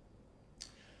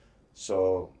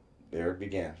 So there it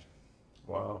began,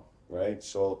 Wow. right?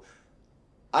 So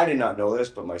I did not know this,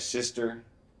 but my sister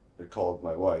had called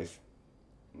my wife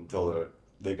and told her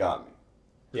they got me,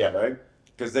 Yeah. right?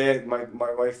 Because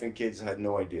my wife and kids had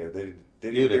no idea. They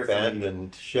didn't You'd hear from me.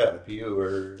 abandoned ship. You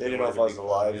were They didn't know nowhere if to I be was found.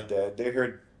 alive, Yeah. dead. They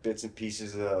heard bits and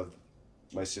pieces of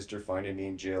my sister finding me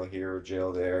in jail here or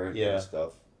jail there and Yeah.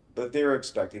 stuff. But they were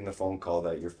expecting the phone call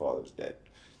that your father's dead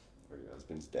or your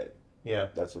husband's dead. Yeah.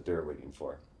 That's what they were waiting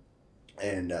for.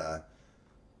 And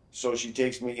so she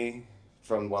takes me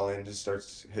from Welland and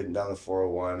starts heading down the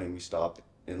 401, and we stop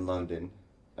in London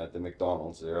at the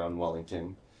McDonald's there on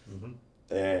Wellington. Hmm.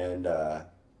 And I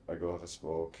go have a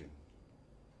smoke, and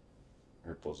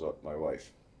her pulls up my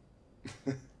wife.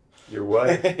 Your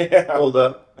wife Yeah. pulled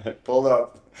up. Pulled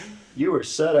up. You were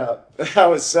set up. I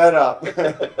was set up.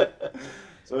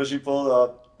 So she pulled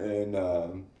up,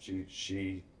 and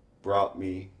she brought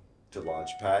me to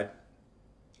Launchpad.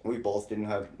 We both didn't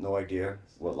have no idea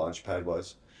what Launchpad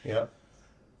was. Yeah.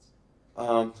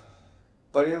 Um,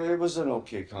 but it was an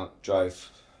okay drive.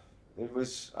 It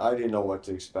was. I didn't know what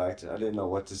to expect. I didn't know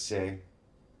what to say.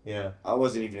 Yeah. I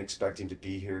wasn't even expecting to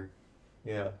be here.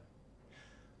 Yeah.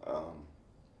 Um,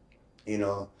 you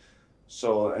know,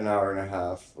 so an hour and a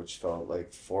half, which felt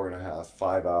like 4.5,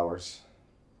 5 hours.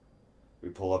 We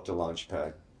pull up to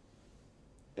Launchpad,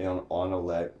 and on a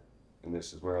let, and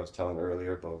this is where I was telling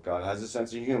earlier about God has a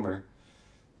sense of humor,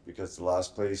 because the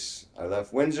last place I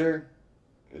left Windsor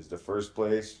is the first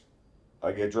place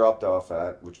I get dropped off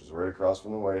at, which was right across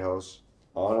from the White House,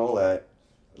 on a let,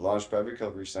 Launchpad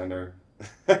Recovery Center.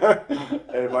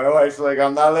 And my wife's like,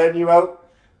 I'm not letting you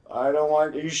out. I don't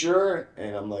want, are you sure?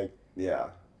 And I'm like, yeah,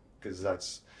 because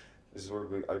this is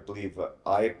where I believe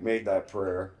I made that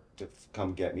prayer to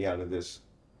come get me out of this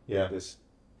Yeah. this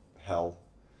hell,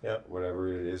 Yeah. whatever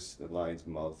it is, the lion's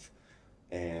mouth,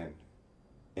 and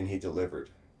he delivered,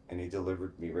 and he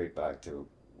delivered me right back to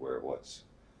where it was,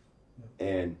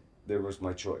 and there was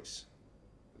my choice.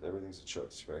 Everything's a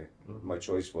choice, right? Mhm. My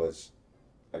choice was,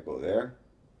 I go there,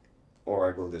 or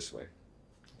I go this way.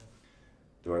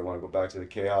 Do I want to go back to the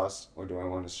chaos, or do I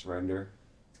want to surrender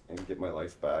and get my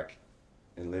life back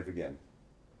and live again?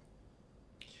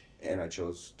 And I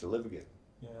chose to live again.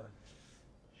 Yeah.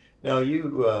 Now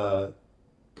you,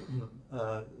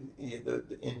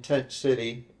 in Tent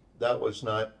City, that was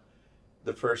not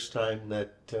the first time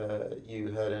that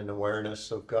you had an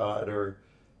awareness of God or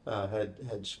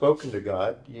had spoken to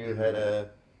God. You had a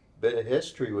bit of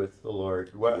history with the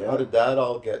Lord. How Yeah. did that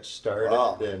all get started?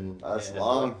 Wow, And that's and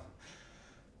long.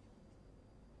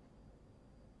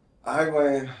 I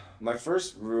went. My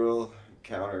first real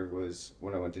encounter was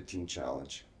when I went to Teen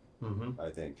Challenge. Mm-hmm. I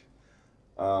think.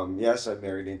 Yes, I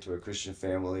married into a Christian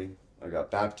family. I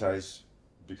got baptized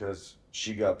because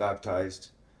she got baptized,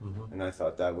 Mm-hmm. and I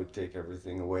thought that would take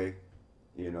everything away,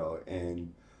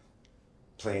 and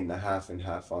playing the half and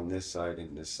half on this side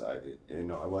and this side.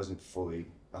 I wasn't fully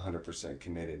 100%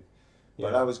 committed,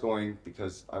 but Yeah. I was going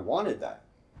because I wanted that,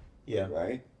 Yeah.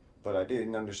 right? But I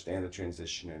didn't understand the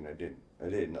transition, and I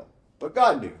didn't know. But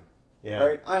God knew, Yeah.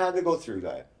 right? I had to go through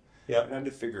that. Yeah. I had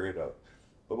to figure it out.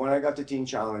 But when I got to Teen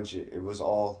Challenge, it was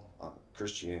all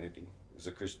Christianity. It was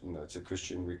a Christian. It's a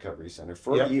Christian recovery center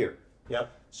for Yep. a year. Yep.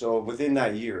 So within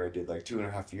that year, I did like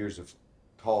 2.5 years of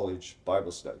college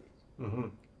Bible study. Mm-hmm.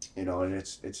 And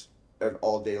it's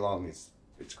all day long. It's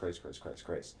Christ, Christ, Christ,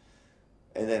 Christ.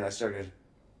 And then I started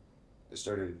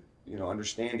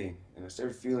understanding, and I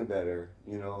started feeling better,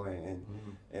 and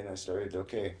Mm-hmm. and I started,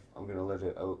 okay, I'm gonna let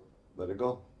it out, let it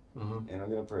go, Mm-hmm. and I'm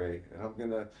gonna pray, and I'm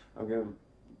gonna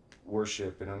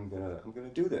worship, and I'm gonna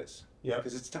do this, Yeah.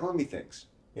 because it's telling me things.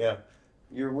 Yeah.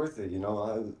 You're worth it,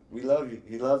 we love you.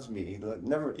 He loves me.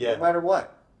 Never, Yeah. no matter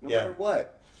what, no Yeah. matter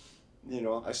what.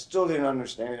 I still didn't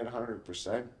understand it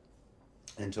 100%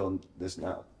 till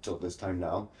this time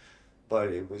now, but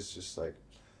it was just like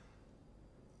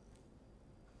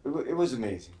it was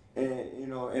amazing,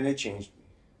 and it changed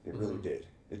me. It really Mhm. did.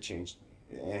 It changed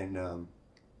me, and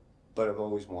but I've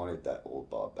always wanted that old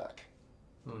Bob back,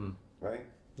 Mm. right? 'Cause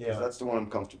Yeah. that's the one I'm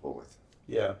comfortable with,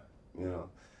 Yeah.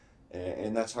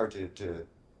 and that's hard to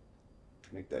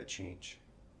make that change.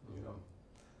 you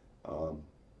know.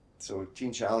 So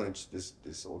Teen Challenge,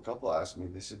 this old couple asked me,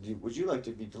 they said, would you like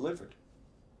to be delivered?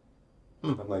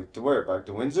 Hmm. I'm like, to where? Back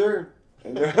to Windsor?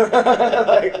 And they're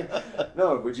like,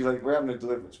 no, we're having a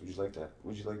deliverance. Would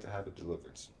you like to have a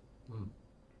deliverance? Hmm.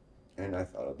 And I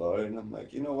thought about it and I'm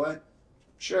like, you know what?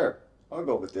 Sure, I'll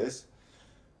go with this.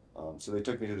 So they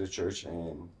took me to the church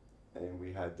and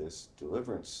we had this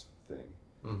deliverance thing.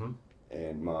 Mm-hmm.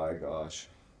 And my gosh,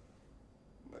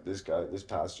 this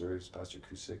pastor is Pastor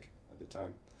Kusick at the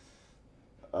time.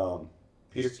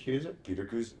 Peter Cusick? Peter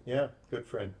Kusick. Yeah, good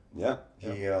friend. Yeah,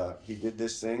 Yeah. he did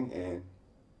this thing, and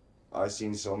I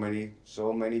seen so many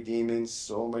demons,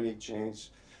 so many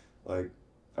chains. Like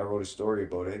I wrote a story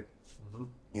about it. Mm-hmm.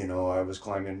 You know, I was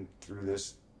climbing through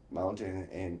this mountain,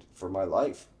 and for my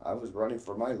life, I was running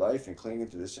for my life and clinging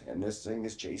to this, and this thing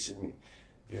is chasing me.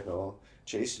 You know,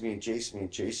 chasing me and chasing me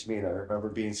and chasing me, and I remember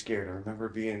being scared. I remember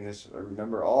being this. I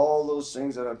remember all those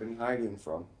things that I've been hiding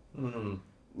from. Mm-hmm.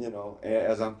 You know,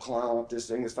 as I'm climbing up this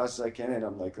thing as fast as I can, and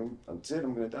I'm like, I'm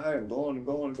gonna die. I'm going and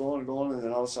going and going and going, and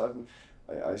then all of a sudden,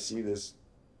 I see this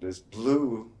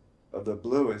blue of the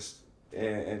bluest,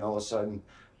 and all of a sudden,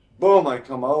 boom! I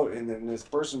come out, and then this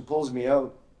person pulls me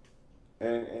out,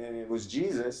 and it was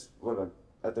Jesus.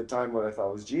 At the time, what I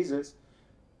thought was Jesus,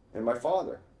 and my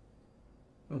father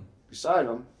Hmm. beside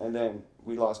him, and then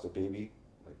we lost a baby,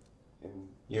 like in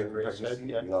You during raised pregnancy. that,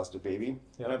 yeah. We lost a baby,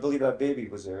 Yeah. and I believe that baby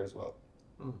was there as well.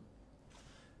 Mm.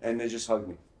 And they just hugged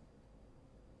me,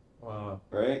 Wow.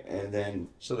 right? And then,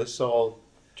 So this all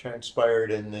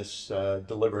transpired in this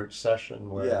deliverance session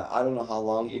yeah, where, I don't know how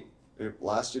long it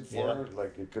lasted yeah, for.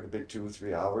 Like, it could have been 2 or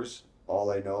 3 hours. All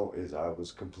I know is I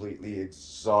was completely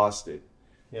exhausted.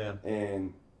 yeah,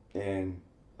 And, and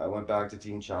I went back to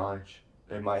Teen Challenge,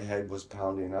 and my head was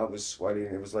pounding. I was sweating.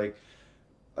 It was like,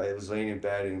 I was laying in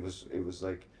bed, and it was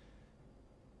like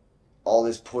all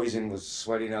this poison was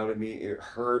sweating out of me. It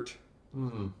hurt.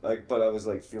 mm, Like, but I was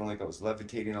like feeling like I was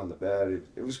levitating on the bed.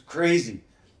 It was crazy,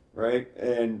 right?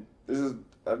 And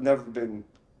I've never been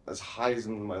as high as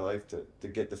in my life to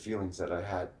get the feelings that I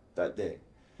had that day,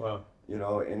 wow, you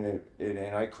know. And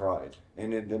I cried,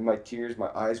 and then my tears, my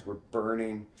eyes were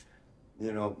burning,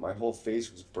 you know, my whole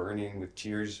face was burning with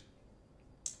tears,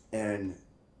 and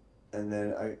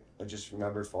then I just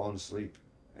remember falling asleep,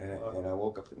 wow, and I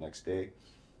woke up the next day,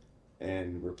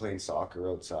 and we're playing soccer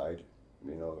outside,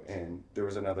 you know, and there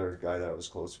was another guy that I was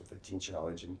close with at Teen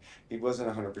Challenge, and he wasn't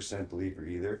 100% believer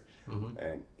either, mm-hmm.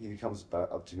 and he comes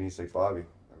up to me, he's like, Bobby,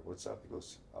 what's up? He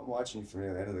goes, I'm watching you from the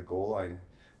end of the goal line,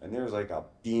 and there's like a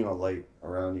beam of light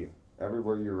around you,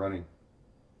 everywhere you're running.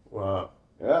 Wow,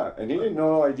 Yeah, and he didn't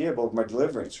know no idea about my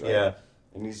deliverance, right? yeah,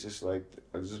 And he's just like,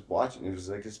 I was just watching, it was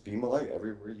like this beam of light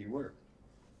everywhere you were.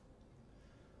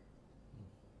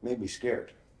 Made me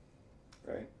scared,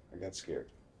 right? I got scared.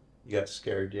 you got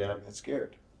scared, yeah, I got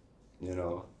scared, you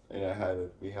know. And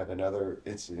we had another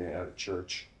incident at a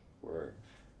church where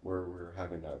we were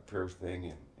having a prayer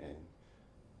thing,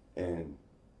 and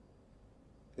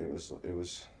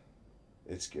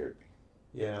it scared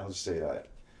me. yeah, I'll just say that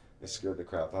it scared the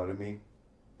crap out of me,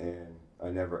 and I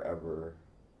never ever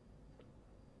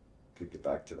could get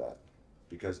back to that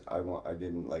because I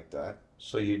didn't like that.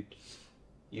 so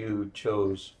you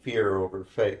chose fear over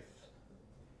faith,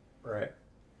 right?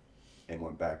 And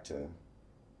went back to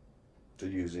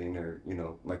using, or you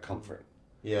know, my comfort,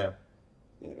 Yeah,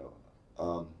 you know.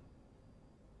 Um,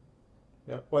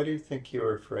 yeah, why do you think you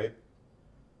were afraid?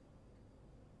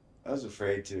 I was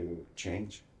afraid to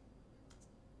change.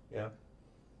 Yeah,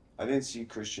 I didn't see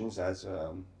Christians as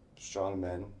strong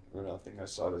men or nothing. I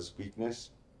saw it as weakness.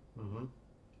 mm-hmm.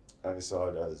 I saw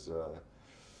it as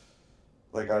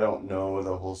like I don't know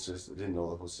the whole system. Didn't know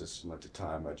the whole system at the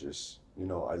time. I just, you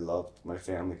know, I loved my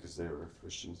family because they were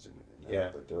Christians, and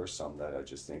Yeah, but there were some that I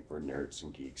just think were nerds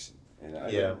and geeks, and I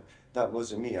yeah, didn't, that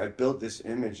wasn't me. I built this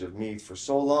image of me for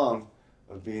so long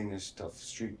of being this tough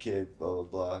street kid, blah blah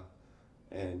blah,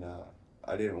 and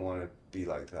I didn't want to be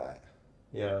like that.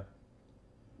 yeah,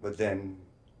 But then,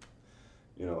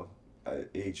 you know, at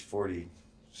age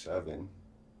 47,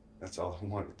 that's all I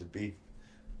wanted to be,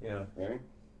 yeah. right?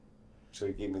 So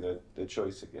he gave me the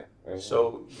choice again, right?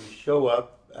 So you show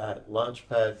up at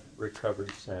Launchpad Recovery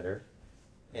Center,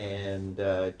 and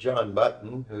John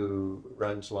Button, who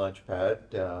runs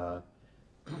Launchpad,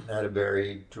 had a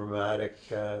very dramatic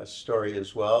story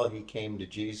as well. He came to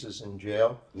Jesus in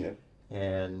jail Yeah,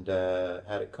 and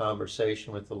had a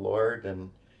conversation with the Lord, and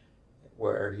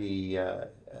where he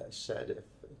said,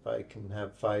 if I can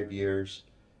have 5 years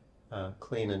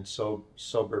clean and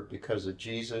sober because of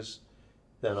Jesus,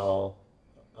 then I'll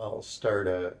start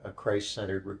a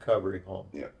Christ-centered recovery home.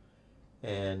 yeah.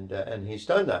 and he's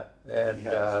done that. And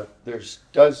Yes. there's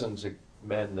dozens of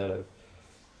men that have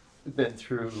been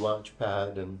through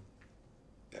Launchpad, and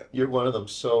Yeah. you're one of them.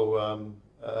 So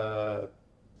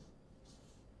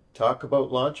talk about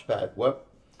Launchpad. What?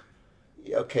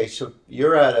 Okay, so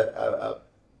you're at a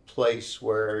place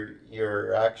where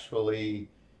you're actually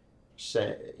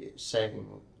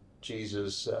saying,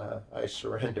 Jesus, I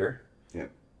surrender. Yeah.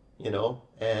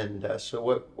 And so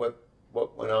what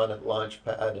went on at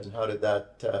Launchpad, and how did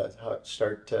that how it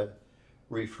start to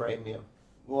reframe you?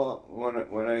 Well,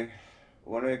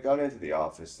 when I got into the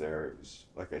office there, it was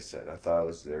like I said, I thought I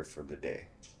was there for the day,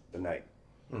 the night,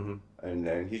 Mm-hmm. and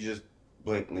then he just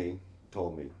blatantly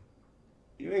told me,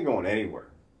 "You ain't going anywhere.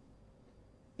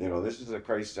 This is a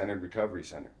Christ-centered recovery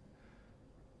center."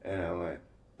 And I went,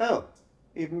 "Oh,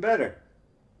 even better."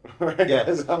 Right? Yeah.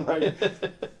 'Cause I'm like,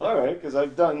 all right, because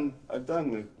I've done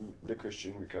the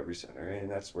Christian Recovery Center, and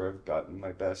that's where I've gotten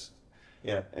my best,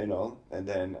 Yeah. And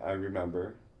then I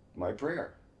remember my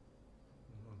prayer,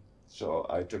 so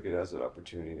I took it as an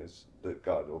opportunity, as the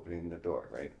God opening the door,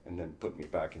 right, and then put me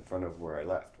back in front of where I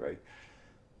left, right.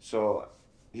 So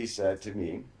he said to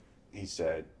me, he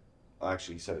said,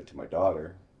 actually, he said it to my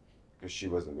daughter, because she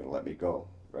wasn't going to let me go,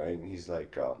 right, and he's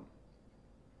like,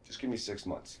 just give me 6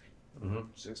 months, Mm-hmm.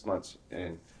 6 months,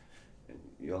 and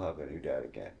you'll have a new dad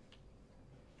again.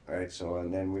 All right, so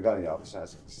and then we got in the office. I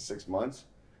said, 6 months.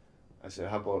 I said,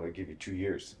 how about I give you 2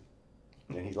 years?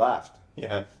 And he laughed.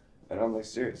 Yeah. And I'm like,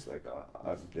 serious, like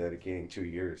I'm dedicating 2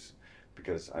 years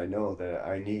because I know that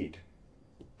I need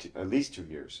at least 2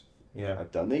 years. Yeah.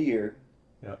 I've done the year,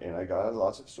 Yeah. and I got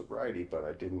lots of sobriety, but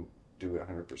I didn't do it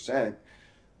 100%.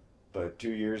 But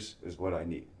 2 years is what I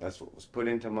need. That's what was put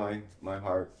into my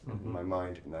heart, Mm-hmm. my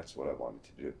mind, and that's what I wanted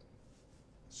to do.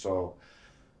 So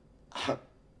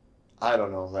I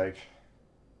don't know, like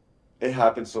it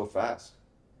happened so fast.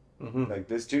 Mm-hmm. Like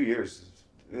this 2 years,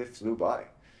 it flew by.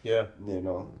 Yeah.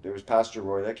 There was Pastor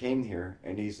Roy that came here,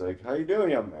 and he's like, "How you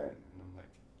doing, young man?" And I'm like,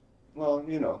 "Well, I'm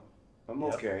Yeah.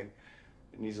 okay."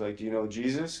 And he's like, "Do you know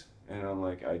Jesus?" And I'm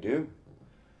like, "I do."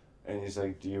 And he's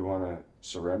like, "Do you want to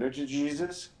surrender to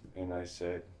Jesus?" And I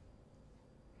said,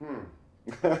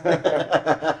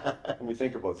 Let me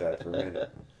think about that for a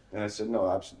minute. And I said, "No,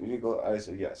 absolutely." I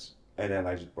said, "Yes." And then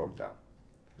I just broke down.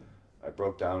 I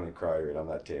broke down and cried right on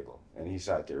that table. And he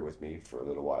sat there with me for a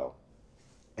little while.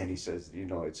 And he says,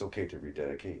 "It's okay to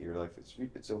rededicate your life.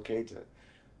 It's okay to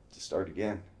start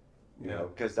again. Yeah.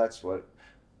 Because that's what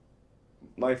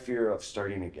my fear of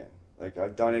starting again. Like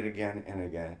I've done it again and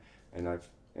again, and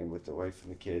and with the wife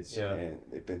and the kids, Yeah. and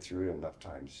they've been through it enough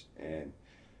times. And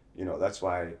that's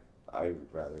why I would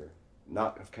rather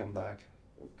not have come back,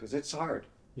 because it's hard.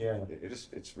 Yeah.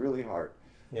 It's really hard.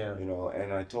 Yeah.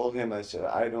 And I told him, I said,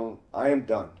 I am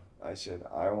done. I said,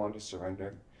 I want to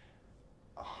surrender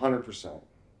 100%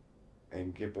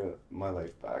 and give my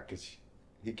life back, because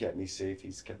he kept me safe,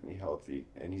 he's kept me healthy,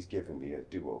 and he's given me a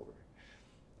do-over.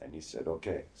 And he said,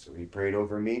 okay. So he prayed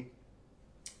over me.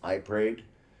 I prayed.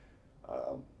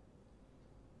 Um,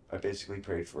 I basically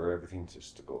prayed for everything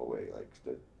just to go away, like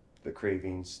the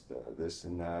cravings, the this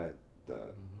and that, the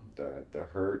Mm-hmm. the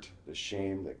hurt, the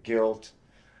shame, the guilt.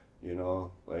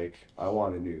 Like I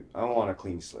want a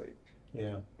clean slate.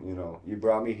 Yeah. You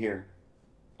brought me here.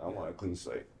 I Yeah. want a clean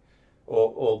slate.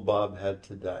 Old Bob had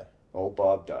to die. Old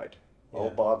Bob died. Yeah.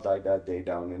 Old Bob died that day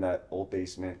down in that old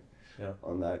basement, Yeah.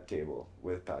 on that table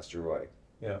with Pastor Roy.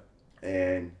 Yeah.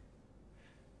 And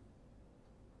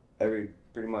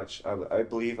pretty much, I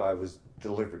believe I was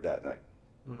delivered that night.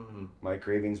 Mm-hmm. My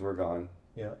cravings were gone.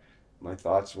 Yeah. My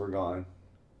thoughts were gone.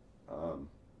 Um,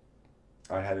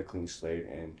 I had a clean slate,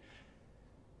 and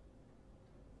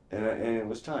it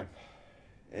was time.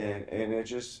 And it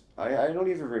just, I don't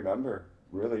even remember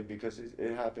really, because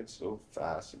it happened so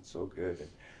fast and so good. And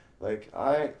like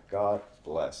I got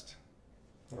blessed.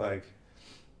 Like,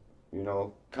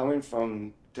 coming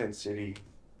from Tent City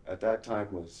at that time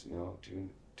was,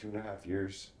 2.5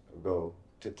 years ago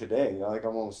to today, like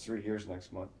I'm almost 3 years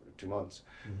next month, 2 months.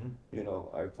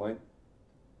 Mm-hmm. I went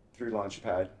through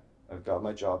Launchpad. I've got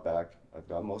my job back. I've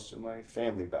got most of my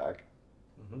family back.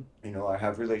 Mm-hmm. I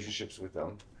have relationships with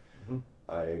them. Mm-hmm.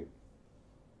 I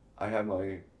I have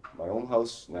my own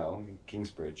house now in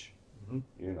Kingsbridge.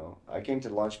 Mm-hmm. I came to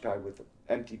Launchpad with an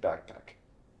empty backpack.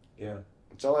 Yeah.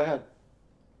 That's all I had,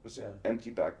 was an Yeah.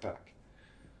 empty backpack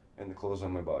and the clothes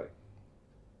on my body.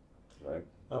 Right?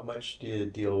 How much do you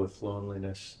deal with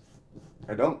loneliness?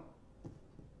 I don't.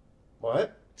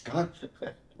 What? It's gone.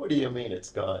 What do you mean it's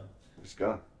gone? It's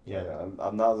gone. Yeah.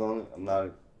 I'm not lonely. I'm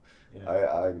not.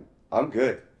 Yeah. I'm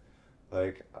good.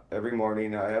 Like every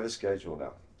morning I have a schedule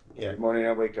now. Yeah. Every morning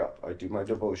I wake up, I do my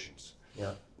devotions.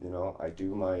 Yeah. You know, I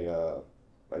do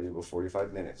about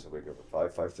 45 minutes. I wake up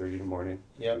at 5:30 in the morning,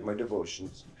 Yeah. do my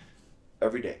devotions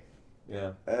every day,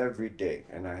 Yeah. every day.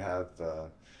 And I have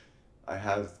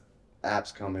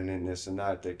apps coming in this and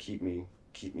that that keep me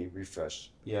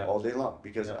refreshed Yeah. all day long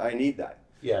because Yeah. I need that.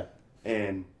 Yeah.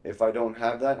 And if I don't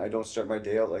have that, I don't start my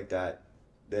day out like that,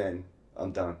 then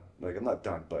I'm done. Like I'm not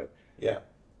done, but Yeah.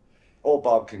 old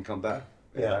Bob can come back,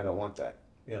 and Yeah. I don't want that.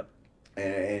 Yeah.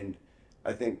 And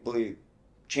I think really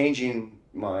changing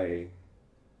my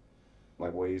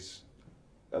ways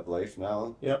of life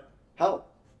now Yeah. help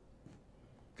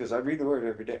because I read the word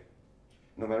every day,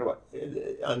 no matter what.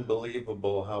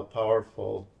 Unbelievable how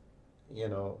powerful,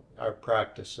 our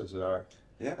practices are.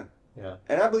 Yeah, Yeah.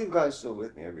 and I believe God's still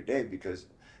with me every day because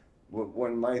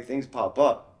when my things pop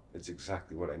up, it's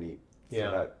exactly what I need for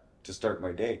Yeah. that to start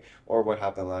my day or what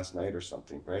happened last night or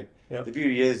something, right? Yeah. The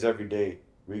beauty is every day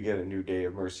we get a new day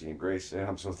of mercy and grace, and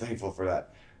I'm so thankful for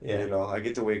that. Yeah. You know, I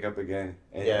get to wake up again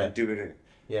Yeah. and do it,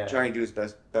 Yeah. try and do it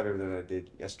best better than I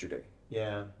did yesterday.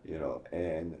 Yeah. You know,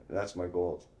 and that's my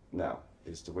goal now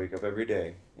is to wake up every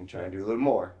day and try and do a little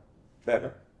more,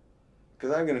 better,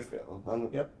 because I'm gonna fail.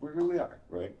 Yep. We really are,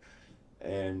 right?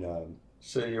 And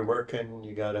So you're working,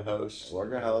 you got a house. I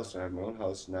work in a house. I have my own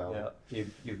house now. Yeah.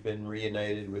 You've been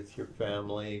reunited with your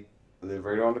family. I live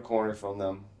right around the corner from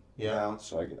them Yeah. now,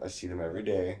 so I see them every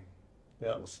day,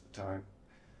 Yeah. most of the time.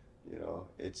 You know,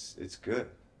 it's good.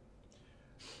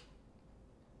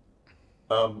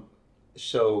 Um,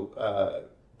 so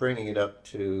bringing it up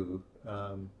to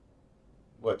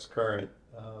what's current,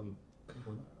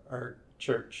 our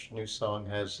church, New Song,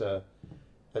 has a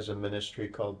ministry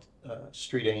called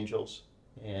Street Angels,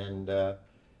 and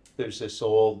there's this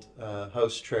old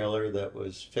house trailer that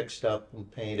was fixed up and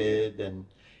painted and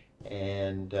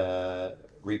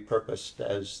repurposed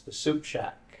as the soup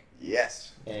shack.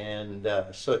 Yes. And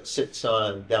so it sits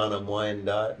on down on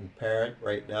Wyandotte and Parent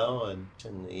right now, and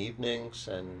in the evenings,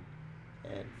 and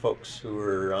folks who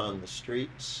are on the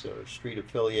streets or street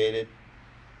affiliated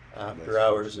after That's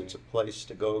hours, fortunate. it's a place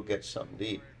to go get something to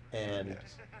eat. And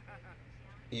Yes.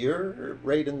 you're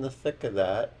right in the thick of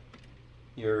that.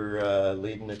 You're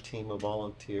leading a team of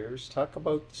volunteers. Talk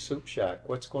about the Soup Shack.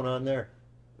 What's going on there?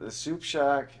 The soup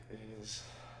shack is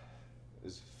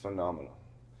is phenomenal.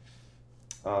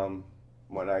 Um,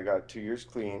 when I got 2 years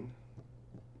clean,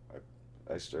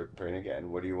 I started praying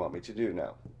again. What do you want me to do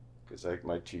now? Because like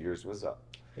my 2 years was up.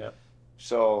 Yeah.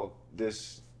 So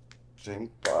this thing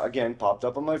again popped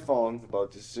up on my phone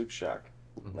about this soup shack.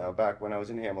 Mhm. Now back when I was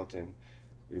in Hamilton,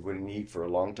 we wouldn't eat for a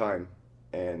long time,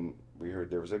 and we heard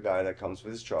there was a guy that comes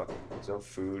with his truck, so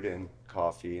food and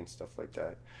coffee and stuff like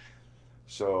that.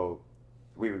 So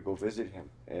we would go visit him,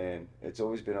 and it's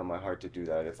always been on my heart to do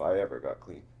that if I ever got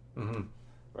clean, Mm-hmm.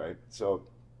 right? So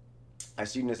I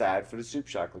seen this ad for the soup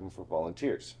shack looking for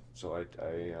volunteers. So I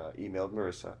emailed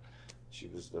Marissa. She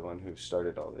was the one who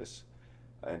started all this,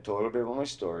 and told her a bit about my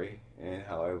story and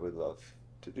how I would love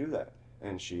to do that.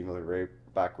 And she emailed right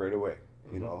back right away,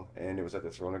 you Mhm. know. And it was at the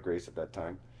Throne of Grace at that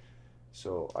time.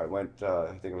 So I went. I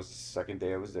think it was the second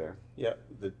day I was there. Yeah,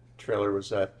 the trailer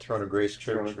was at Throne of Grace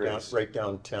Throne Church, of Grace. right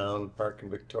downtown, Park in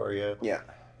Victoria, Yeah.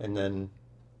 and then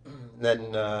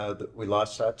we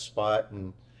lost that spot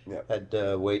and Yeah. had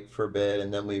to wait for a bit,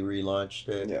 and then we relaunched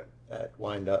it Yeah. at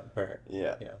Wyandotte and Park.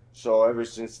 Yeah. Yeah. So ever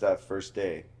since that first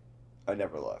day, I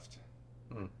never left.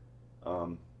 Mm.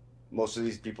 Um, most of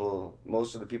the people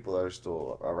that are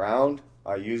still around,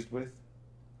 I used with,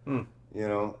 Mm. you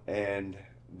know, and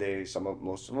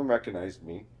most of them recognized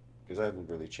me because I haven't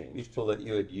really changed People that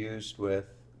you had used with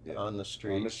yeah, on the on the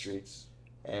streets. streets.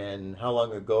 And how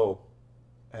long ago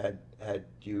had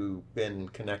you been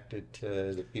connected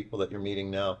to the people that you're meeting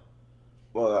now?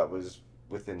 Well, that was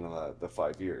within the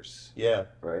 5 years, Yeah.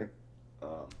 right?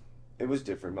 Um, it was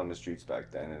different on the streets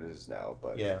back then than it is now,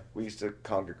 but Yeah. we used to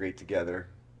congregate together,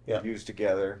 Yeah. use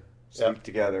together, Yeah. sleep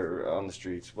together on the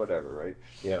streets, whatever, right?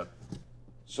 Yeah.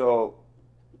 So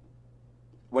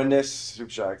when this soup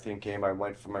shack thing came, I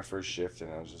went for my first shift,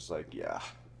 and I was just like, yeah,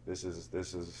 this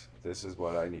is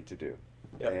what I need to do.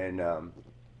 Yeah. And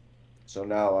so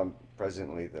now I'm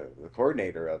presently the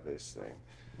coordinator of this thing.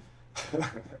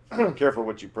 Careful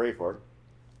what you pray for,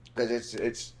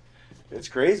 because it's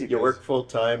crazy. You work full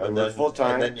time, I and work then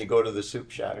full-time. and then you go to the soup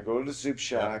shack. I go to the soup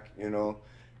shack, you know,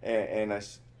 and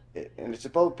and it's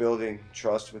about building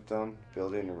trust with them,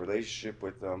 building a relationship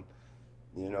with them.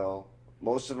 You know,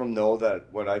 most of them know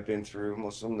that what I've been through.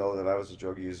 Most of them know that I was a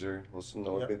drug user. Most of them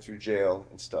know Yep. I've been through jail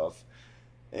and stuff.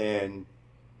 And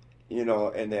you know,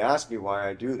 and they ask me why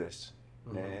I do this,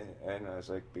 Mhm. and I was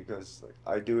like, because like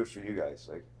I do it for you guys.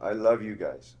 Like I love you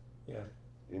guys. Yeah.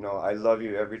 You know, I love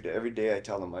you every day. Every day I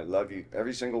tell them I love you,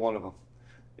 every single one of them.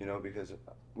 You know, because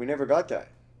we never got that.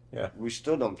 Yeah. We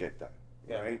still don't get that,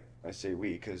 Yeah. right? I say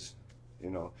we because, you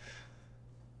know,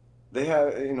 they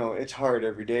have, you know, it's hard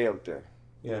every day out there,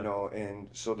 you Yeah. know, and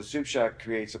so the soup shack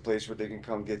creates a place where they can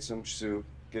come get some soup,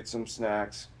 get some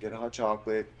snacks, get a hot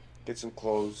chocolate, get some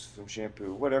clothes, some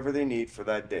shampoo, whatever they need for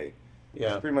that day.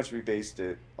 Because Yeah. pretty much we based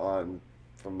it on,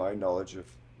 from my knowledge of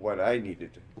what I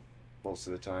needed most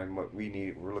of the time, what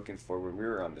we're looking for when we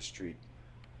were on the street,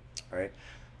 right? Yeah.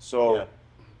 So,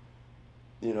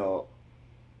 you know,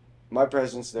 my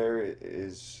presence there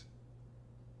is,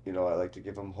 you know, I like to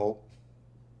give them hope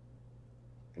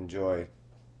and joy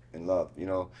and love, you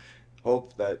know,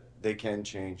 hope that they can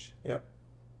change, Yeah.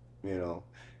 you know,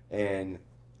 and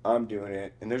I'm doing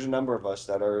it. And there's a number of us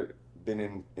that are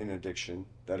been in addiction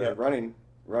that are Yeah. running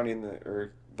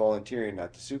or volunteering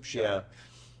at the soup shack, Yeah.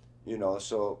 you know.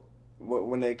 So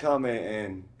when they come in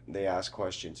and they ask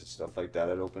questions and stuff like that,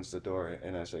 it opens the door.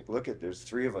 And I was like, look, there's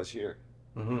three of us here.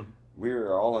 Mm-hmm. We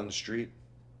were all on the street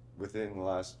within the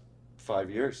last 5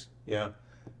 years. Yeah.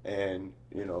 And,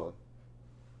 you know,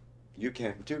 you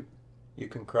can too. You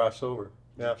can cross over.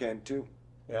 You Yeah. can too,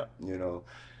 Yeah. you know.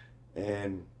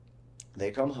 And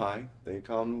they come high, they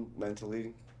come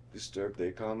mentally disturbed,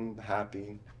 they come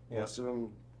happy. Yeah. Most of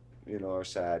them, you know, are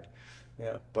sad.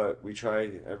 Yeah. But we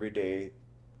try every day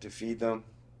to feed them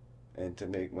and to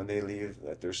make when they leave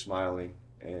that they're smiling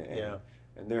Yeah.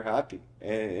 and they're happy.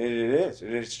 And it is.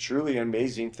 And it's truly an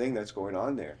amazing thing that's going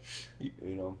on there, You,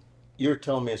 you know. you were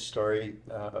telling me a story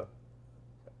a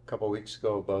couple of weeks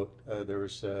ago about there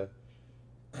was a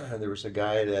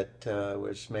guy that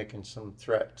was making some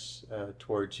threats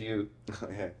towards you.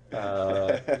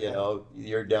 You know,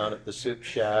 you're down at the soup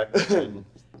shack,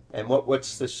 and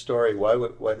what's the story?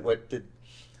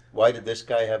 Why did this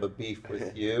guy have a beef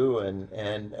with you,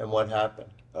 and what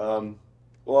happened? Um,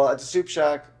 well, at the soup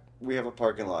shack, we have a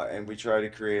parking lot, and we try to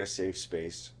create a safe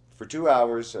space for 2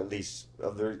 hours at least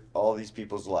of all these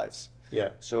people's lives. Yeah.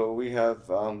 So we have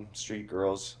street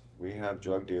girls, we have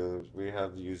drug dealers, we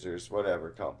have users, whatever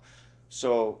come.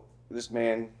 So this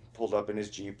man pulled up in his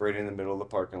Jeep right in the middle of the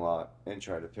parking lot and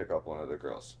tried to pick up one of the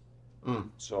girls. Mm.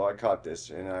 So I caught this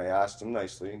and I asked him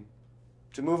nicely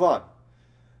to move on.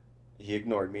 He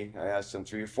ignored me. I asked him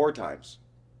 3 or 4 times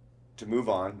to move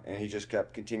on, and he just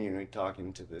kept continuing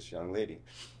talking to this young lady.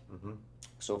 Mm-hmm.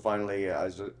 So finally,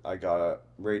 I got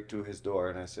right to his door,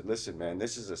 and I said, "Listen, man,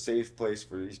 this is a safe place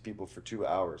for these people for 2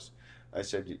 hours." I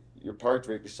said, "You're parked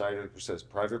right beside it. It says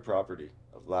private property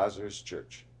of Lazarus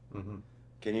Church. Mm-hmm.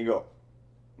 Can you go?"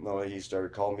 No, he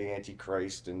started calling me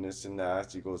Antichrist and this and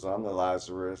that. He goes, "I'm the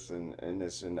Lazarus and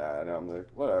this and that." And I'm like,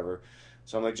 whatever.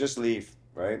 So I'm like, just leave,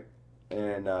 right?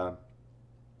 And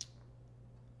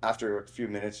after a few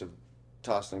minutes of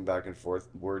tossing back and forth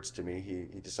words to me,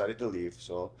 he decided to leave.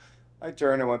 So I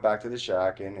turned and went back to the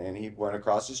shack, and he went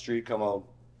across the street, come out,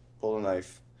 pull a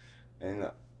knife, and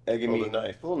egging Pulled me, a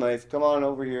knife. pull a knife, come on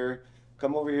over here,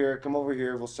 come over here, come over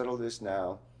here, we'll settle this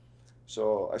now.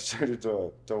 So I started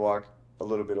to walk a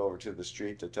little bit over to the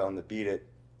street to tell him to beat it,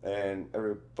 and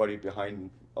everybody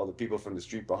behind, all the people from the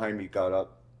street behind me got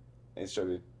up and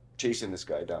started chasing this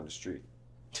guy down the street.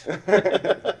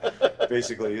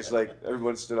 Basically, it's like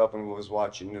everyone stood up and was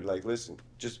watching. They're like, "Listen,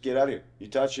 just get out of here. You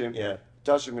touch him, Yeah.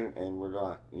 and we're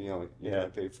gone. You know, you're Yeah. gonna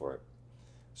pay for it."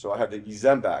 So I had to ease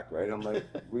them back, right? I'm like,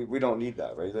 we don't need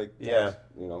that, right? Like, Yeah.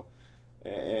 you know,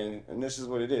 and this is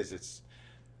what it is. It's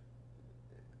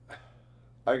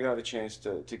I got a chance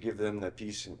to give them that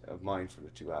peace of mind for the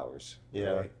 2 hours, Yeah.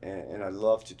 right? And I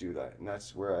love to do that, and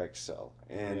that's where I excel.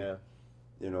 And Yeah.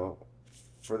 you know,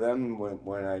 for them,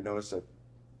 when I noticed that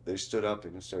they stood up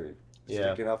and started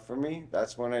Yeah. sticking up for me,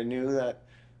 that's when I knew that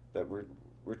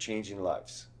we're changing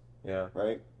lives, Yeah.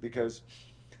 right? Because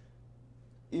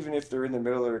even if they're in the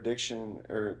middle of addiction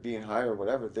or being high or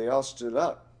whatever, they all stood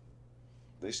up.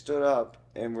 They stood up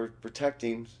and were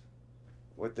protecting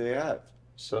what they have.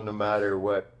 So no matter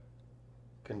what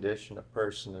condition a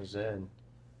person is in,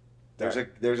 There's that,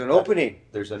 an that opening.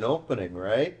 there's an opening,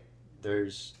 right?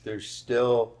 There's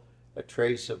still a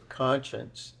trace of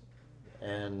conscience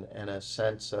and a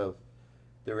sense of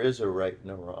there is a right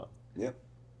and a wrong. Yep.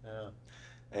 Yeah.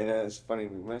 And it's funny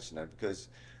we mentioned that because,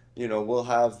 you know, we'll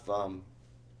have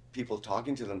people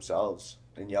talking to themselves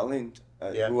and yelling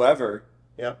at Yeah. whoever,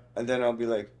 Yeah. and then I'll be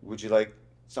like, "Would you like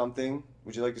something?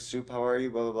 Would you like a soup? How are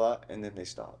you? Blah blah blah." And then they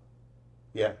stop.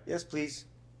 Yeah. "Yes, please."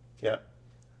 Yeah.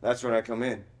 That's when I come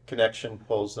in. Connection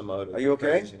pulls them out of "Are you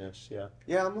okay?" craziness. Yeah.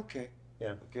 "Yeah, I'm okay."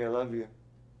 Yeah. "Okay, I love you.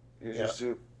 Here's your Yeah.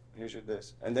 soup. Here's your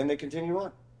this." And then they continue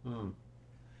on. Mm.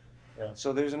 Yeah.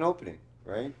 So there's an opening,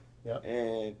 right? Yeah.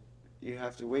 And you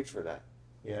have to wait for that.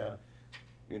 Yeah.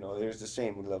 You know, there's the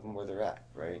saying, we love them where they're at,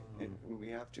 right? Mm. And we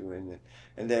have to,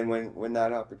 and then when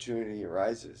that opportunity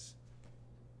arises,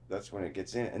 that's when it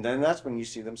gets in, and then that's when you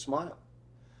see them smile,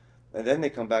 and then they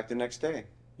come back the next day,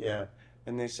 Yeah.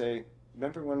 and they say,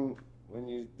 "Remember when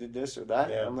you did this or that?"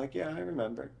 Yeah. I'm like, "Yeah, I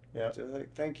remember." Yeah. So they're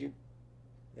like, "Thank you,"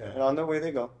 Yeah. and on their way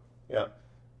they go. Yeah.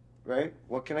 Right?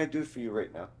 What can I do for you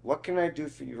right now? What can I do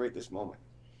for you right this moment?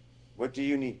 What do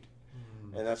you need?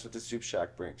 Mm. And that's what the soup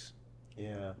shack brings.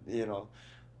 Yeah. You know,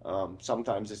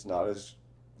 sometimes it's not as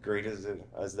great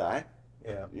as that.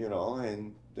 Yeah. You know,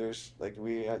 and there's like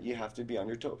you have to be on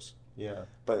your toes. Yeah.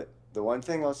 But the one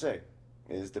thing I'll say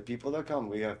is the people that come,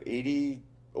 we have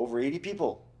over 80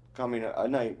 people coming a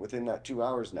night within that 2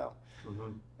 hours now.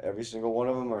 Mm-hmm. Every single one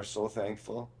of them are so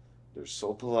thankful. They're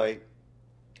so polite.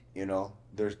 You know,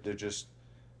 they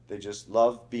just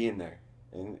love being there.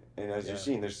 And as Yeah. you've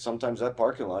seen, there's sometimes that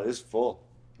parking lot is full,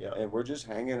 Yeah. and we're just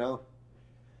hanging out,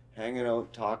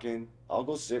 talking. I'll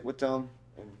go sit with them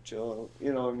and chill.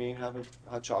 You know what I mean? Have a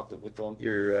hot chocolate with them.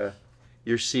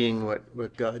 You're seeing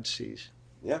what God sees.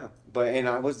 Yeah, and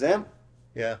I was them,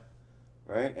 Yeah.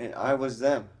 right? And I was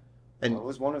them. I And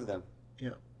was one of them.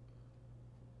 yeah.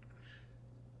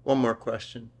 One more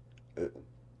question.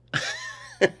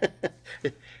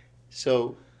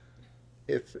 So,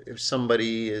 if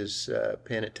somebody is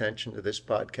paying attention to this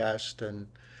podcast and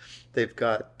they've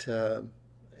got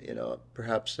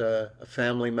perhaps a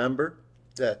family member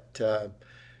that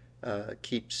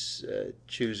keeps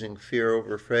choosing fear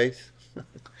over faith,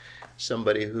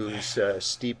 somebody who's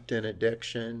steeped in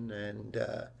addiction and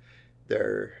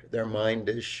their mind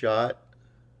is shot,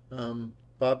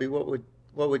 Bobby, what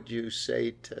would you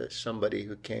say to somebody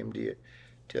who came to you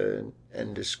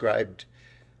and described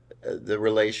the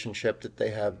relationship that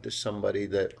they have to somebody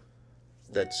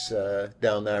that's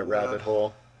down that rabbit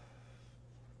hole?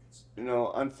 You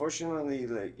know, unfortunately,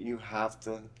 like you have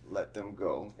to let them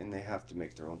go, and they have to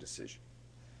make their own decision.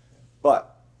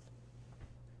 But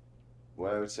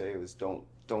what I would say is don't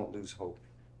lose hope.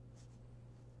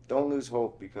 Don't lose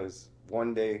hope because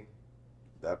one day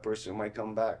that person might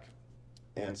come back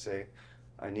and say,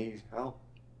 "I need help."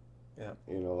 Yeah.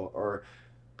 You know, or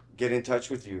get in touch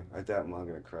with you at that moment.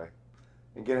 I'm gonna cry.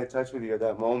 And get in touch with you at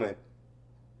that moment.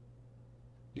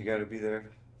 You got to be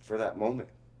there for that moment.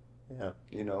 Yeah.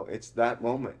 You know, it's that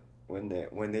moment when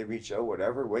they reach out,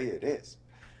 whatever way it is.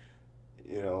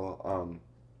 You know,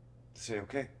 say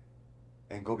okay,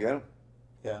 and go get them.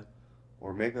 Yeah.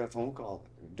 Or make that phone call.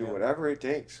 Do Yeah. whatever it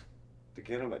takes to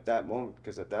get them at that moment,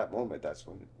 because at that moment, that's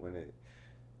when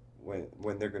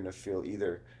they're gonna feel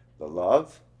either the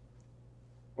love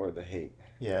or the hate.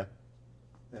 Yeah.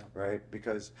 Yeah. Right?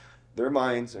 Because their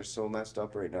minds are so messed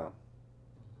up right now,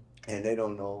 and they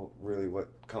don't know really what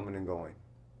coming and going,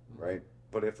 right?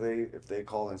 But if they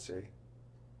call and say,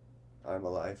 "I'm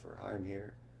alive" or "I'm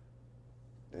here,"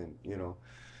 then you know,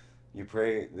 you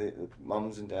pray. The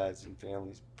moms and dads and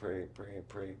families pray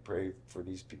for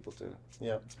these people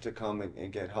Yeah. to come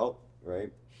and get help,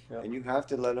 right? Yeah. And you have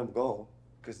to let them go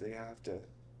because they have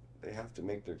to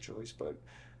make their choice. But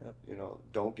Yeah. you know,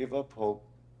 don't give up hope.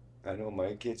 I know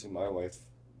my kids and my wife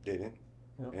didn't,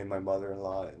 Yeah. and my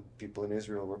mother-in-law and people in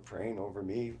Israel were praying over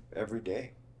me every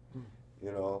day. Mm.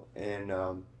 You know,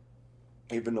 and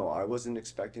even though I wasn't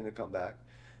expecting to come back,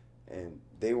 and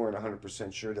they weren't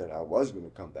 100% sure that I was going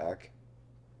to come back,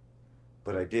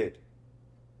 but I did.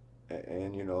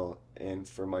 And you know, and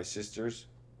for my sisters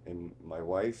and my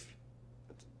wife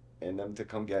and them to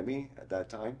come get me at that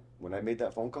time when I made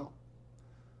that phone call,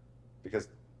 because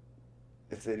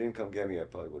if they didn't come get me, I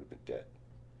probably would have been dead.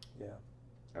 Yeah.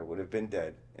 I would have been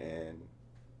dead. And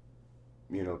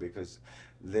you know, because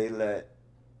they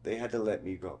had to let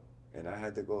me go, and I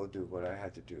had to go do what I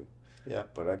had to do. Yeah.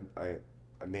 But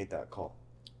I made that call.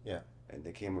 Yeah. And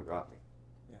they came and got me.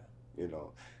 Yeah. You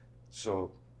know,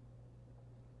 so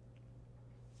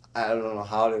I don't know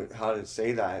how to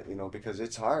say that. You know, because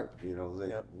it's hard. You know, like,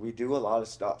 Yeah. we do a lot of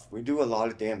stuff. We do a lot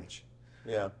of damage.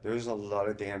 Yeah. There's a lot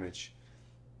of damage.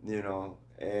 You know,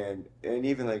 and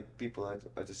even like people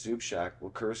at the soup shack will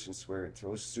curse and swear and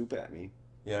throw soup at me.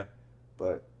 Yeah.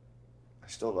 But I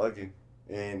still love you.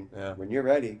 And Yeah. when you're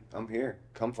ready, I'm here.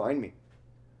 Come find me.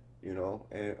 You know,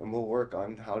 and we'll work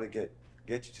on how to get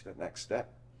you to the next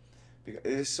step. Because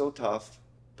it is so tough,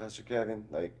 Pastor Kevin,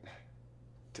 like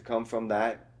to come from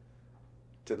that,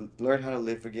 to learn how to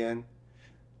live again,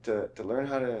 to learn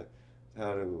how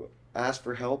to ask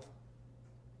for help,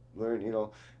 learn, you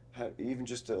know, even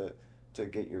just to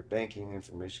get your banking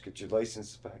information, get your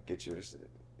license back, get your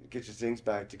things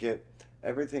back, to get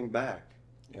everything back.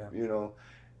 Yeah. You know,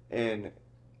 and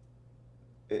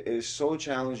it is so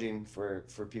challenging for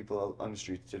people on the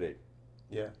streets today.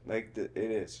 Yeah. Like it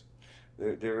is.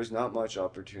 There is not much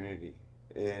opportunity,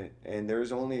 and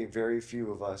there's only very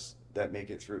few of us that make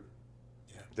it through.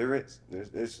 Yeah.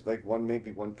 There's like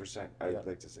maybe 1%. I'd Yeah.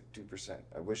 like to say 2%.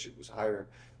 I wish it was higher,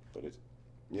 but it's,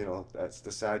 that's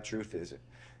the sad truth, is it?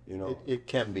 It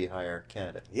can be higher,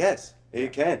 can't it? Yes, Yeah.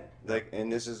 it can. Like,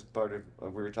 and this is part of,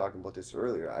 we were talking about this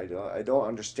earlier. I don't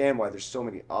understand why there's so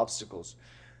many obstacles.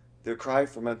 The cry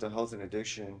for mental health and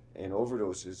addiction and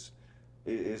overdoses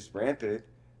is rampant,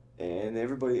 and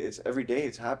it's every day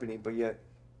it's happening, but yet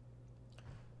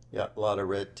Yeah, a lot of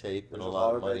red tape and there's a a lot lot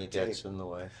of of money red gets tape. in the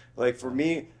way. Like for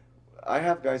me, I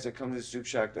have guys that come to the soup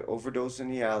shack that overdose in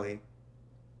the alley.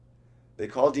 They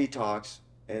call detox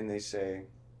and they say,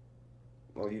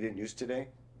 "Well, you didn't use today.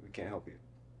 We can't help you."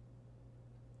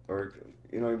 Or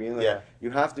you know what I mean? Like Yeah.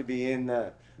 you have to be in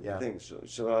that Yeah. thing.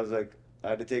 So I was like, I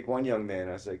had to take one young man.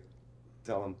 I was like,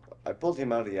 tell him I pulled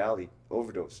him out of the alley,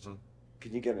 overdosed. Mhm.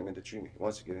 Can you get him into treatment? He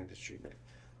wants to get into treatment.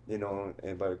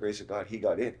 And by the grace of God, he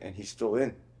got in, and he's still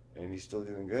in, and he's still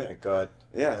doing good. Thank God.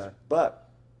 Yeah. But,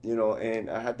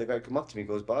 and I had the guy come up to me,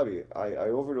 goes, Bobby, I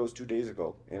overdosed 2 days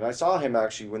ago. And I saw him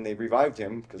actually when they revived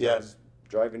him, because I Yeah. was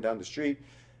driving down the street,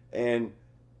 and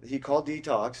he called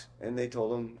detox, and they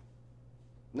told him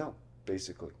no,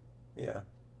 basically. Yeah.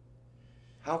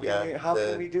 How can Yeah, we how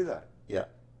can we do that? Yeah.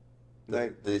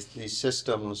 Like, These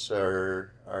systems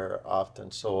are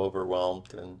often so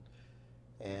overwhelmed, and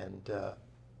yeah,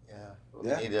 we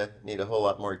Yeah. need a whole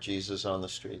lot more Jesus on the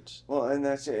streets. well, and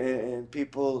that's it. And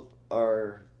people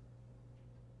are,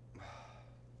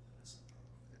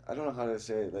 I don't know how to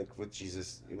say it, like with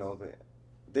Jesus, but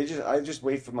I just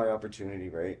wait for my opportunity,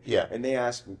 right? Yeah. And they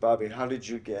ask me, Bobby, how did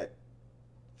you get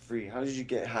free? How did you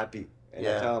get happy? And I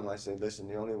Yeah. tell them, I say, listen,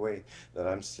 the only way that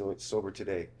I'm still sober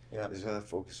today Yeah. is to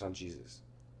focus on Jesus.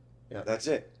 Yeah. That's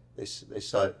it. They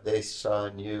saw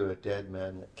in you a dead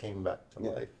man that came back to Yeah.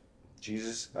 life.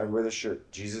 Jesus, I wear the shirt.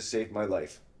 Jesus saved my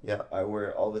life. Yeah. I wear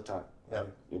it all the time. Yeah.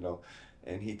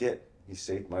 And he did. He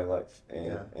saved my life.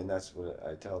 Yeah. And that's what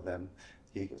I tell them.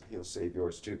 He'll save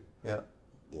yours too. Yeah.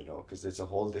 Because it's a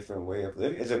whole different way of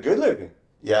living. It's a good living.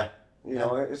 Yeah.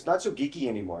 It's not so geeky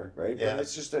anymore, right? Yeah. But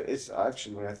it's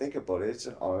actually, when I think about it, it's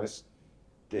an honest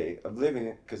day of living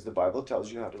it, because the Bible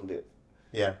tells you how to live.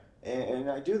 Yeah. And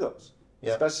I do those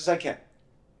Yeah. as best as I can.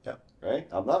 Yeah. Right?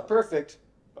 I'm not perfect.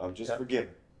 I'm just Yeah.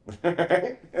 forgiven.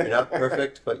 You're not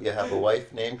perfect, but you have a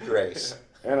wife named Grace.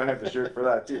 And I have the shirt for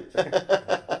that too.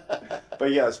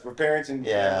 But yes, for parents and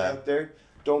Yeah. family out there,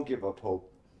 don't give up hope.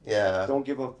 Yeah. Don't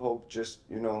give up hope. Just,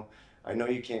 I know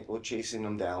you can't go chasing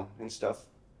them down and stuff,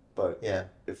 but Yeah.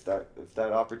 if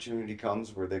that opportunity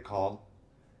comes where they call,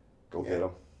 go get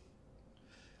them.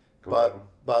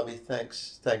 Bobby,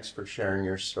 thanks for sharing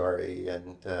your story,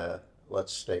 and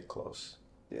let's stay close.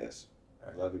 Yes.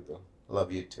 I love you, bro.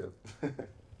 Love you too.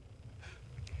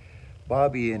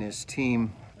 Bobby and his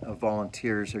team of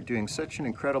volunteers are doing such an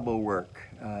incredible work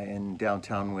in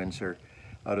downtown Windsor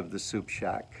out of the Soup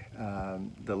Shack.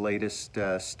 The latest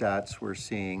stats we're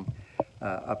seeing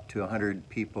up to 100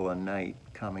 people a night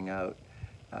coming out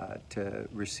to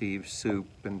receive soup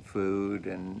and food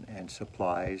and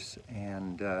supplies.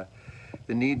 And the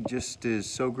need just is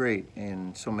so great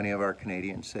in so many of our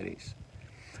Canadian cities.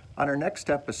 On our next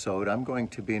episode, I'm going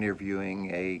to be interviewing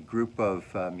a group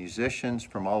of musicians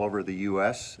from all over the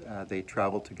U.S. They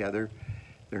travel together.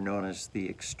 They're known as the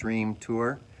Extreme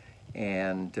Tour.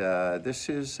 And this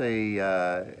is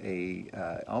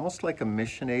almost like a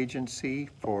mission agency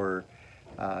for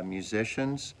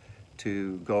musicians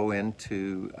to go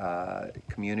into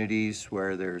communities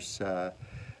where there's a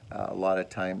lot of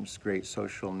times great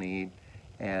social need,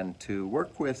 and to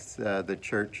work with the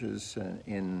churches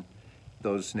in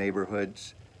those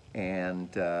neighborhoods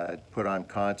and put on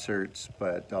concerts,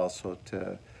 but also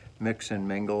to mix and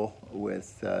mingle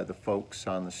with the folks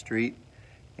on the street.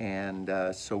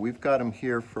 And so we've got them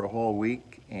here for a whole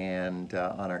week, and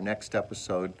on our next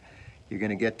episode, you're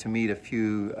going to get to meet a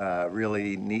few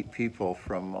really neat people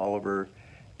from all over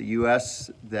the U.S.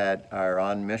 that are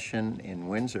on mission in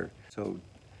Windsor. So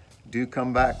do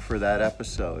come back for that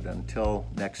episode. Until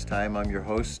next time, I'm your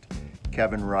host,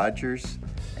 Kevin Rogers,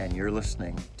 and you're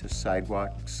listening to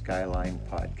Sidewalk Skyline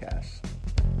Podcast.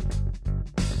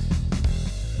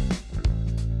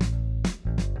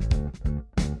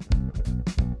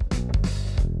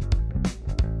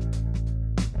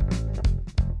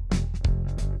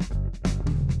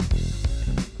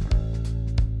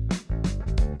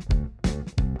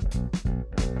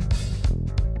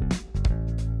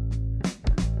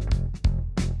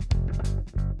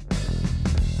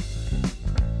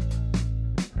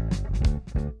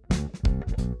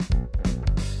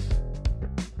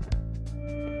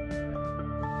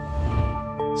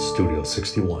 Studio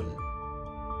 61.